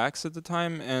free blacks at the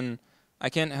time, and I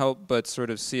can't help but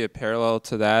sort of see a parallel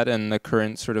to that and the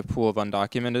current sort of pool of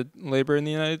undocumented labor in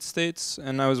the United States.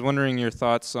 And I was wondering your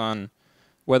thoughts on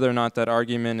whether or not that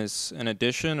argument is an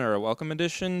addition or a welcome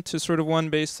addition to sort of one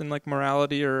based in like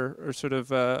morality or sort of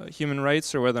human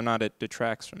rights, or whether or not it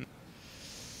detracts from.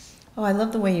 Oh, I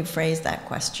love the way you phrased that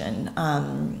question,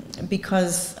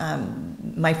 because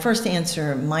my first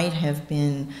answer might have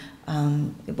been,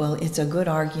 well, it's a good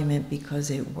argument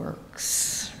because it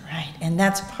works, right? And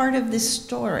that's part of this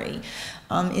story,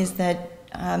 is that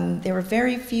there are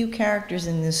very few characters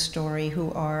in this story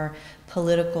who are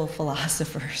political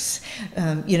philosophers,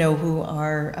 who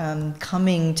are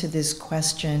coming to this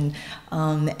question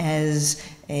as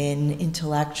an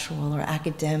intellectual or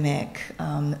academic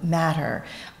matter.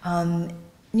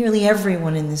 Nearly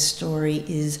everyone in this story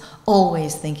is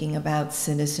always thinking about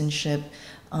citizenship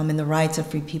and the rights of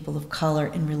free people of color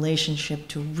in relationship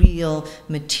to real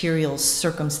material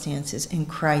circumstances and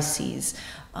crises.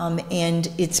 And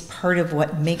it's part of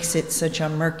what makes it such a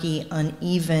murky,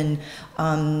 uneven,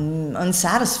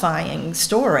 unsatisfying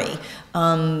story.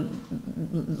 The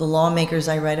lawmakers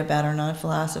I write about are not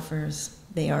philosophers.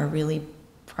 They are really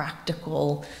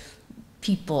practical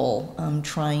people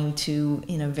trying to,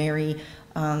 in a very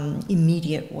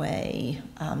immediate way,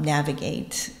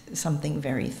 navigate something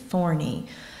very thorny.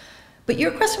 But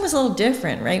your question was a little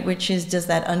different, right? Which is, does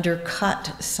that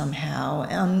undercut somehow?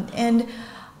 And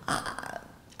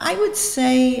I would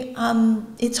say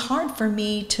it's hard for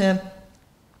me to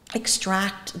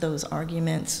extract those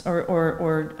arguments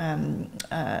or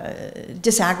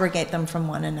disaggregate them from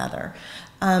one another.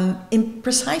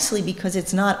 Precisely because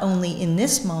it's not only in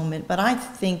this moment, but I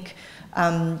think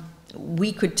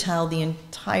we could tell the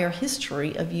entire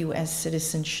history of U.S.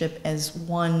 citizenship as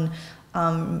one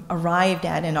arrived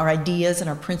at, and our ideas and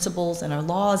our principles and our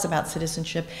laws about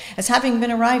citizenship as having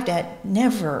been arrived at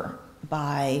never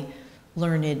by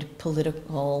learned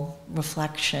political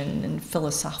reflection and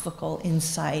philosophical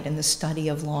insight and the study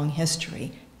of long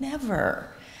history. Never.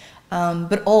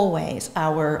 But always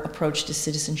our approach to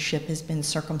citizenship has been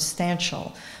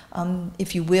circumstantial.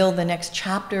 If you will, the next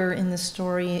chapter in the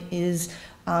story is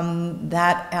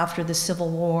that after the Civil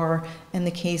War, in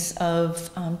the case of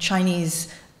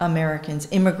Chinese Americans,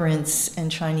 immigrants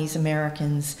and Chinese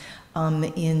Americans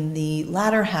in the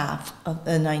latter half of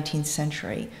the 19th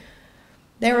century.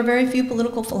 There were very few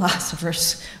political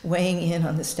philosophers weighing in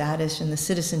on the status and the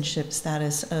citizenship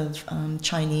status of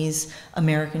Chinese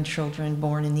American children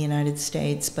born in the United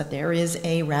States, but there is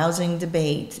a rousing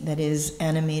debate that is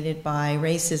animated by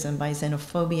racism, by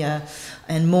xenophobia,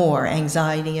 and more,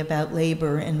 anxiety about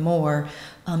labor and more.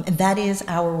 And that is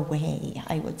our way,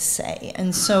 I would say.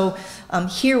 And so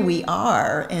here we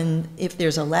are, and if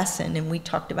there's a lesson, and we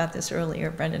talked about this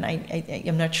earlier, Brendan,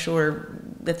 I'm not sure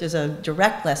that there's a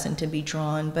direct lesson to be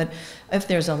drawn, but if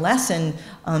there's a lesson,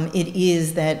 it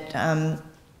is that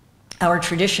our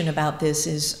tradition about this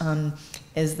is,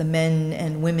 as the men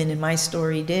and women in my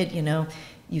story did,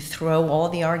 you throw all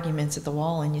the arguments at the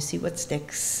wall and you see what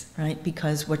sticks, right?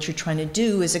 Because what you're trying to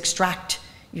do is extract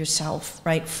yourself,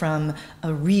 right, from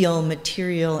a real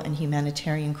material and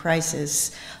humanitarian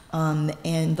crisis,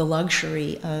 and the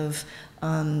luxury of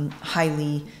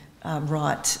highly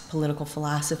wrought political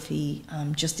philosophy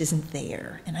just isn't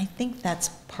there. And I think that's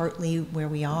partly where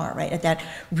we are, right, at that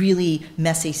really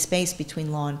messy space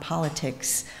between law and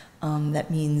politics. That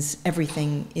means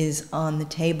everything is on the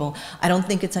table. I don't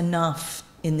think it's enough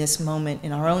in this moment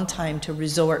in our own time to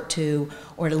resort to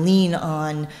or to lean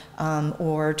on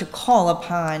or to call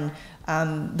upon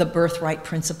the birthright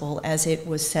principle as it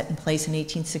was set in place in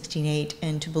 1868,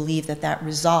 and to believe that that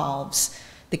resolves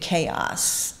the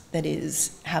chaos that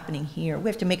is happening here. We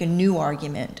have to make a new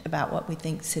argument about what we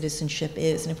think citizenship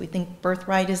is, and if we think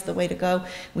birthright is the way to go,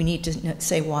 we need to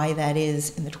say why that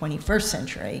is in the 21st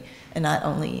century and not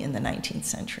only in the 19th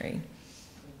century.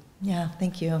 Yeah,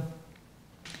 thank you.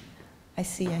 I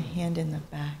see a hand in the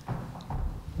back.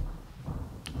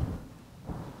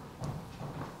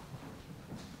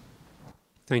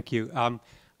 Thank you.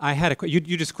 I had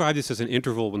you described this as an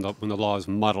interval when the law is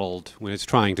muddled, when it's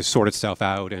trying to sort itself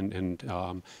out,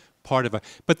 and part of it.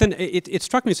 But then it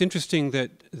struck me as interesting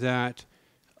that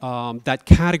that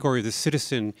category of the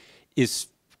citizen is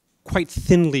quite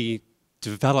thinly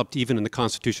developed even in the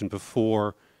Constitution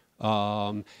before.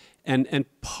 And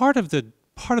part of the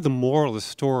moral of the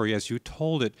story, as you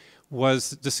told it,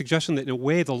 was the suggestion that in a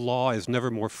way the law is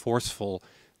never more forceful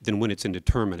than when it's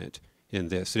indeterminate in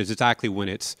this. It is exactly when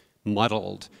it's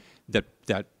muddled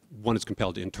that one is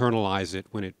compelled to internalize it,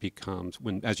 when it becomes,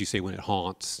 as you say, when it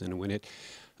haunts, and when it,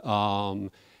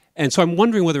 and so I'm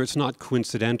wondering whether it's not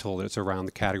coincidental that it's around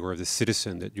the category of the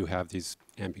citizen that you have these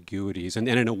ambiguities, and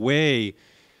in a way,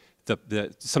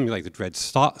 something like the Dred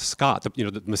Scott,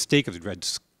 the mistake of the Dred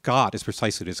Scott is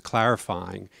precisely this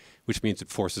clarifying, which means it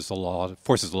forces the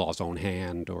law's own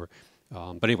hand, or,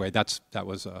 but anyway, that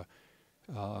was.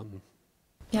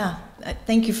 Yeah,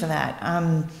 thank you for that.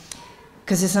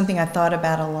 Because it's something I thought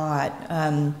about a lot.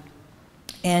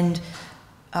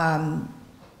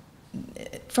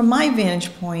 From my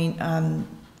vantage point,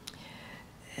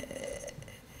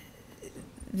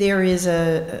 there is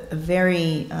a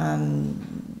very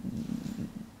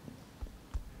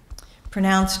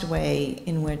pronounced way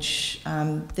in which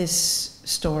this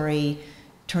story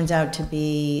turns out to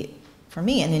be, for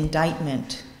me, an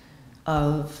indictment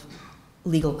of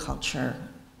legal culture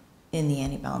in the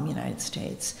antebellum United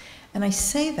States. And I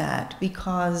say that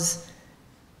because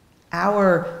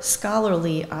our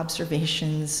scholarly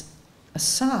observations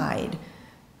aside,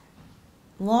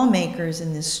 lawmakers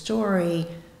in this story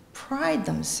pride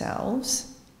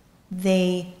themselves,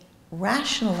 they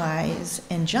rationalize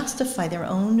and justify their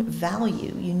own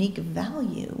value, unique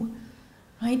value,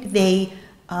 right? They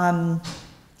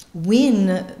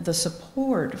win the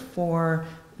support for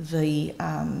the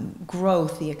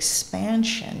growth, the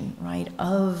expansion, right,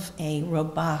 of a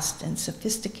robust and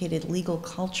sophisticated legal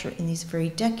culture in these very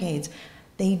decades.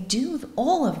 They do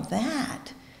all of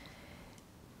that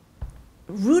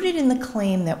rooted in the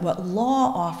claim that what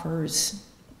law offers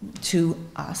to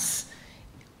us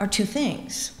are two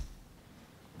things.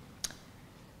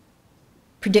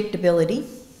 Predictability,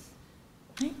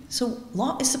 right? So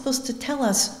law is supposed to tell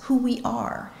us who we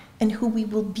are and who we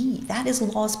will be. That is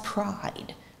law's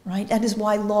pride, right? That is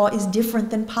why law is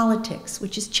different than politics,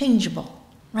 which is changeable,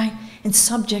 right? And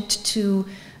subject to,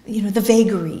 the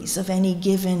vagaries of any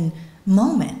given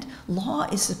moment. Law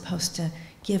is supposed to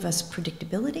give us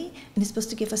predictability, and it's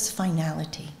supposed to give us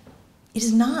finality. It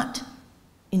is not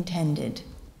intended,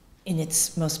 in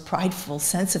its most prideful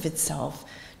sense of itself,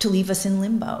 to leave us in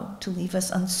limbo, to leave us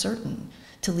uncertain,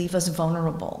 to leave us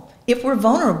vulnerable. If we're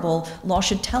vulnerable, law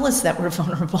should tell us that we're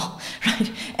vulnerable,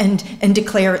 right? And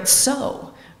declare it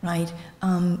so, right?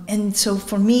 And so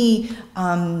for me,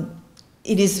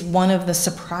 it is one of the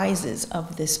surprises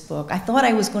of this book. I thought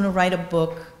I was going to write a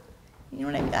book, you know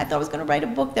what I mean? I thought I was going to write a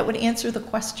book that would answer the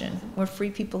question, were free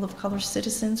people of color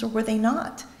citizens or were they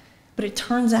not? But it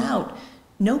turns out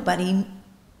nobody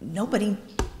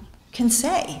can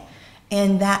say.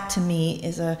 And that to me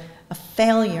is a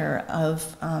failure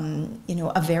of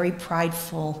a very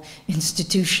prideful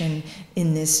institution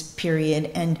in this period.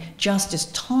 And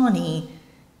Justice Taney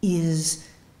is,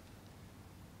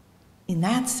 in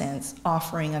that sense,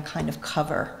 offering a kind of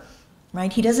cover,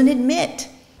 right? He doesn't admit,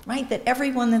 right, that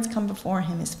everyone that's come before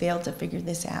him has failed to figure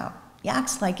this out. He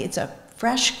acts like it's a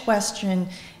fresh question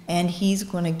and he's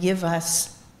going to give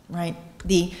us, right,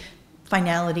 the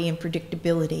finality and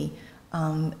predictability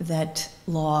that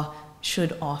law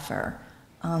should offer.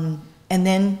 And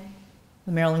then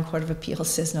the Maryland Court of Appeals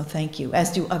says no thank you,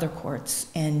 as do other courts,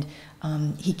 and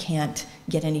he can't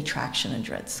get any traction in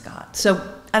Dred Scott. So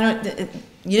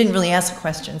you didn't really ask a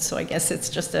question, so I guess it's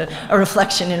just a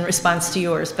reflection in response to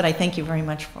yours, but I thank you very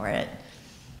much for it.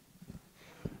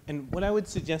 And what I would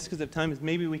suggest, because of time, is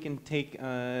maybe we can take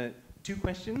 2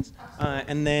 questions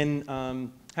and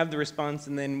then have the response,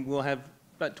 and then we'll have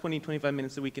about 20, 25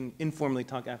 minutes so we can informally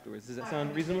talk afterwards. Does that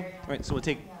sound reasonable? All right, so we'll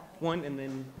take one and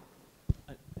then...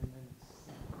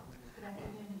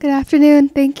 Good afternoon,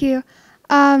 thank you.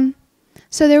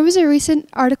 So there was a recent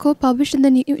article published in the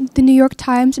New York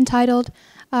Times entitled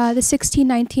The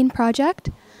 1619 Project,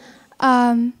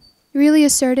 really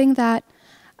asserting that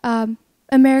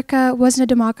America wasn't a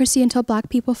democracy until Black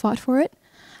people fought for it.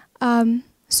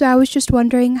 So I was just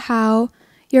wondering how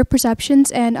your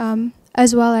perceptions and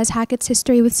as well as Hackett's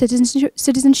history with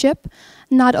citizenship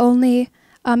not only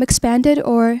expanded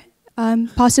or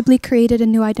possibly created a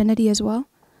new identity as well.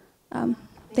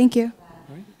 Thank you.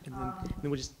 All right, and then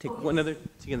we'll just take one other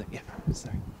together. Yeah,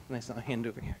 sorry. And I saw a hand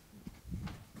over here.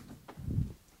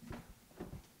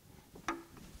 I'm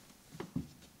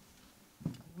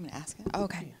going to ask it. Oh,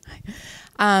 okay.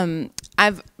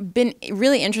 I've been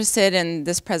really interested in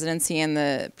this presidency and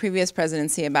the previous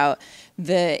presidency about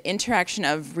the interaction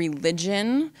of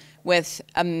religion with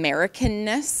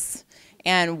Americanness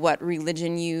and what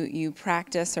religion you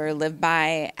practice or live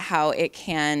by, how it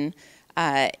can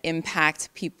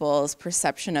impact people's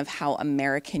perception of how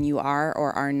American you are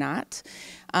or are not.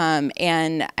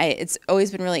 It's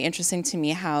always been really interesting to me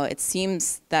how it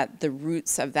seems that the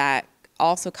roots of that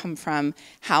also come from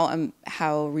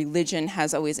how religion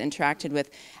has always interacted with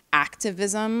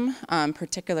activism,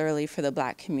 particularly for the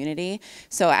Black community.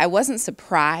 So I wasn't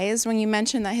surprised when you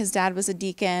mentioned that his dad was a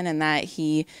deacon and that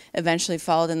he eventually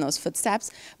followed in those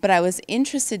footsteps, but I was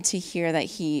interested to hear that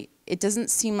it doesn't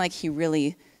seem like he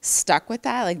really stuck with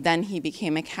that. Like then he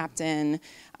became a captain.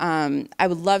 I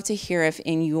would love to hear if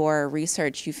in your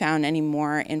research you found any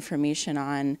more information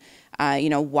on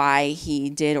why he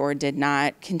did or did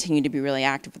not continue to be really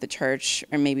active with the church,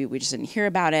 or maybe we just didn't hear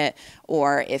about it,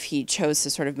 or if he chose to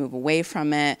sort of move away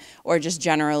from it, or just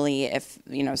generally if,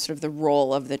 sort of the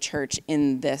role of the church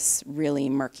in this really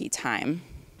murky time.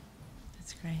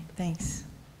 That's great, thanks.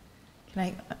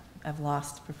 I've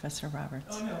lost Professor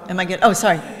Roberts. Oh, no. Am I good? Oh,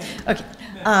 sorry. Okay.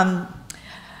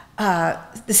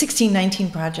 The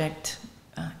 1619 Project,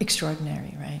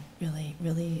 extraordinary, right? Really,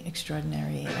 really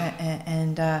extraordinary.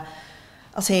 And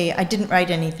I'll say I didn't write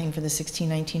anything for the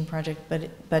 1619 Project,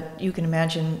 but you can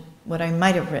imagine what I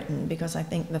might have written, because I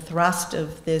think the thrust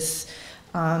of this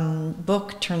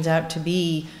book turns out to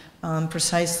be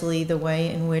precisely the way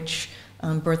in which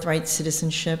birthright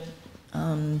citizenship,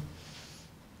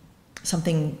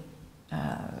 something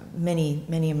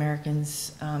many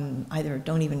Americans either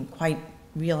don't even quite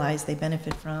realize they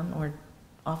benefit from or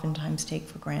oftentimes take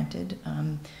for granted,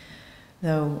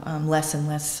 though less and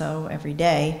less so every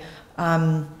day,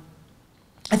 I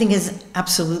think is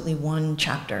absolutely one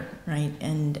chapter, right?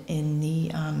 And in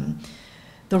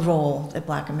the role that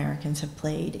Black Americans have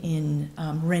played in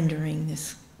rendering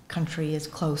this country as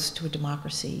close to a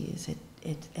democracy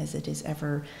as it has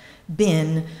ever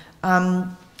been.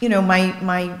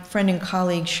 My friend and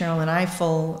colleague Sherilyn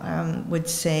Ifill would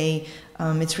say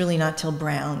it's really not till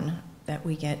Brown that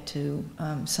we get to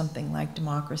something like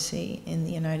democracy in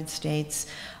the United States.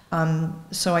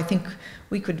 So I think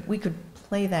we could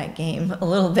play that game a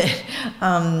little bit.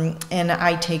 And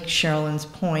I take Sherilyn's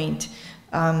point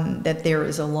that there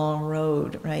is a long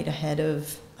road right ahead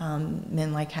of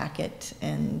men like Hackett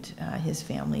and his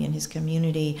family and his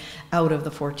community out of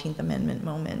the 14th Amendment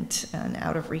moment and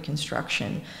out of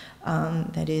Reconstruction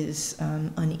that is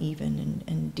uneven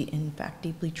and in fact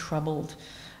deeply troubled.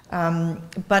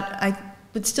 But I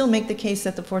would still make the case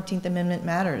that the 14th Amendment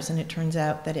matters, and it turns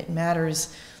out that it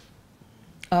matters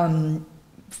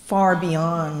far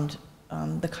beyond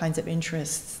the kinds of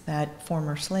interests that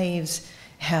former slaves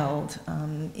held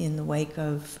in the wake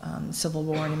of Civil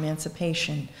War and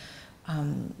emancipation.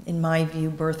 In my view,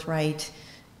 birthright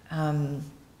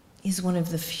is one of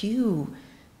the few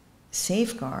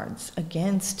safeguards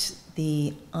against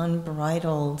the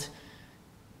unbridled,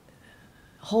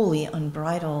 wholly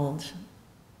unbridled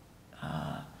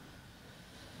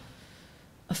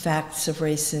effects of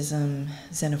racism,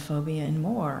 xenophobia, and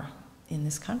more in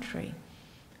this country.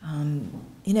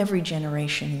 In every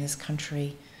generation in this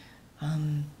country,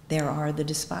 there are the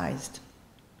despised.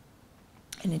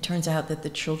 And it turns out that the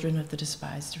children of the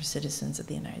despised are citizens of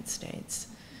the United States,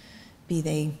 be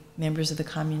they members of the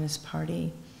Communist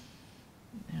Party,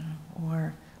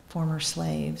 or former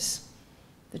slaves,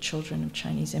 the children of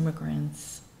Chinese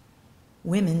immigrants,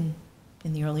 women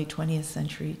in the early 20th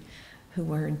century who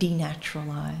were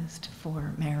denaturalized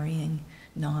for marrying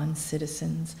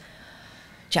non-citizens,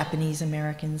 Japanese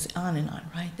Americans, on and on,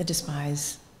 right? The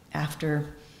despised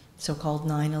after so-called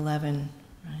 9/11,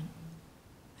 right?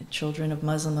 The children of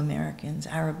Muslim Americans,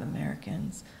 Arab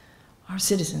Americans, are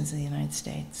citizens of the United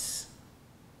States,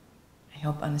 I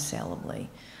hope unassailably.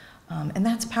 And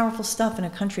that's powerful stuff in a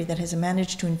country that has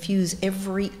managed to infuse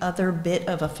every other bit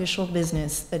of official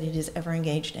business that it has ever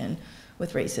engaged in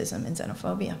with racism and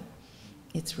xenophobia.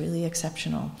 It's really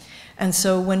exceptional. And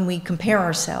so when we compare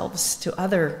ourselves to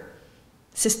other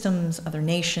systems, other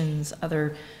nations,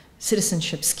 other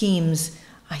citizenship schemes,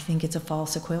 I think it's a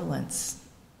false equivalence.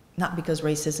 Not because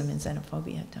racism and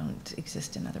xenophobia don't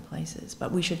exist in other places,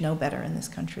 but we should know better in this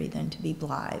country than to be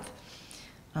blithe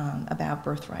about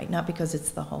birthright, not because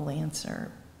it's the whole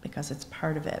answer, because it's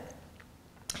part of it.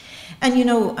 And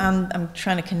I'm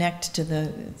trying to connect to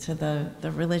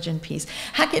the religion piece.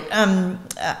 Hackett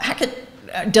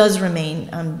does remain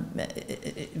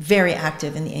very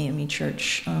active in the AME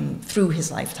Church through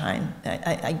his lifetime.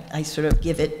 I sort of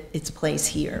give it its place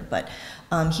here, but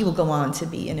He will go on to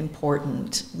be an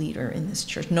important leader in this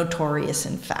church, notorious,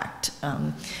 in fact,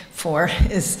 for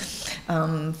his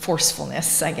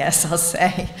forcefulness, I guess I'll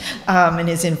say, and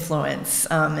his influence.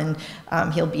 And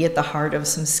he'll be at the heart of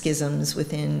some schisms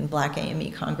within Black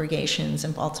AME congregations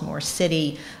in Baltimore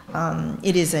City.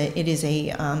 It is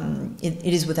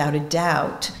without a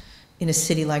doubt, in a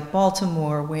city like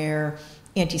Baltimore, where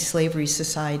anti-slavery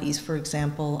societies, for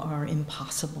example, are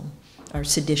impossible, are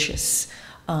seditious,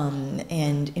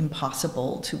 and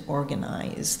impossible to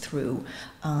organize through.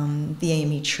 The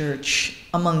AME Church,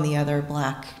 among the other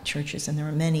Black churches, and there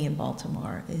are many in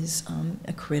Baltimore, is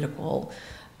a critical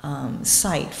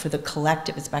site for the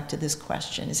collective. It's back to this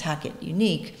question, is Hackett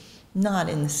unique? Not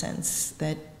in the sense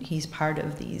that he's part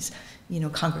of these,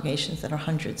 congregations that are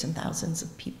hundreds and thousands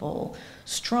of people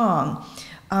strong.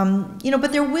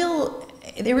 But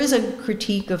there is a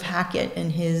critique of Hackett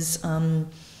and his,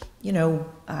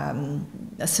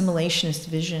 assimilationist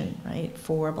vision, right,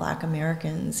 for Black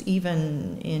Americans,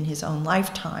 even in his own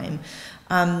lifetime.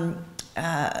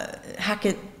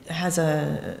 Hackett has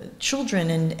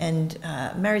children and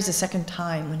marries a second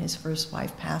time when his first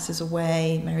wife passes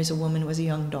away, marries a woman who has a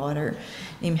young daughter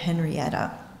named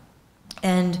Henrietta.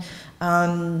 And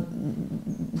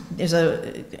there's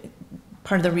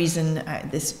part of the reason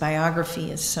this biography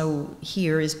is so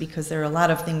here is because there are a lot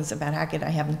of things about Hackett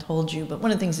I haven't told you, but one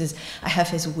of the things is I have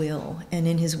his will, and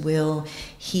in his will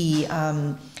he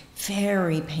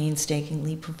very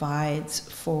painstakingly provides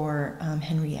for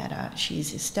Henrietta.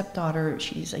 She's his stepdaughter,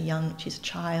 she's a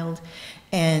child,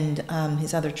 and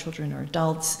his other children are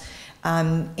adults.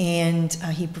 And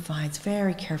he provides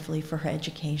very carefully for her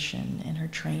education and her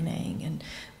training, and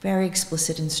very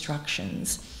explicit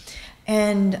instructions.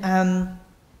 And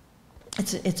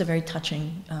it's a very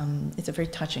touching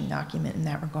document in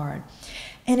that regard.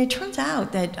 And it turns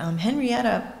out that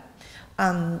Henrietta,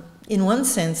 in one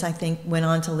sense, I think, went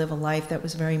on to live a life that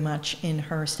was very much in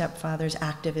her stepfather's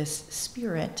activist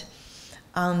spirit.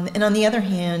 And on the other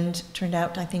hand, turned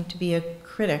out, I think, to be a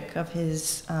critic of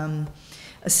his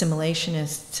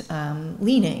assimilationist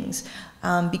leanings,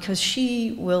 because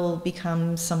she will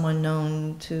become someone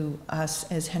known to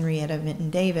us as Henrietta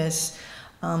Vinton Davis,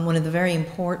 one of the very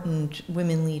important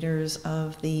women leaders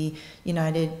of the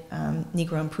United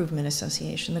Negro Improvement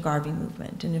Association, the Garvey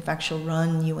movement. And in fact, she'll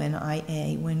run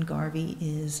UNIA when Garvey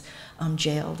is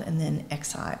jailed and then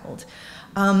exiled.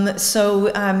 So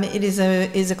it is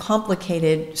a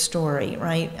complicated story,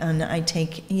 right? And I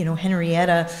take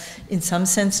Henrietta, in some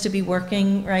sense, to be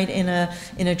working right in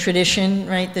a tradition,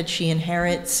 right, that she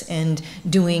inherits, and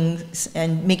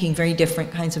making very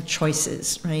different kinds of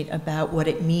choices, right, about what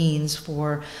it means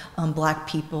for Black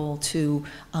people to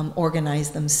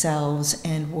organize themselves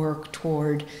and work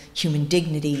toward human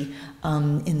dignity.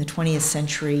 In the 20th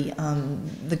century,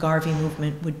 the Garvey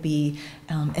movement would be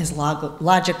as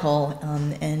logical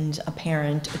and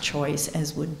apparent a choice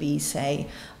as would be, say,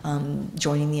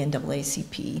 joining the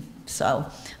NAACP. So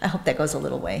I hope that goes a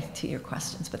little way to your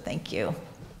questions, but thank you.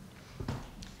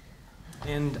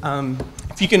 And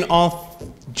if you can all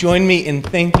join me in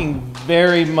thanking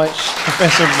very much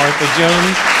Professor Martha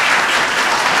Jones.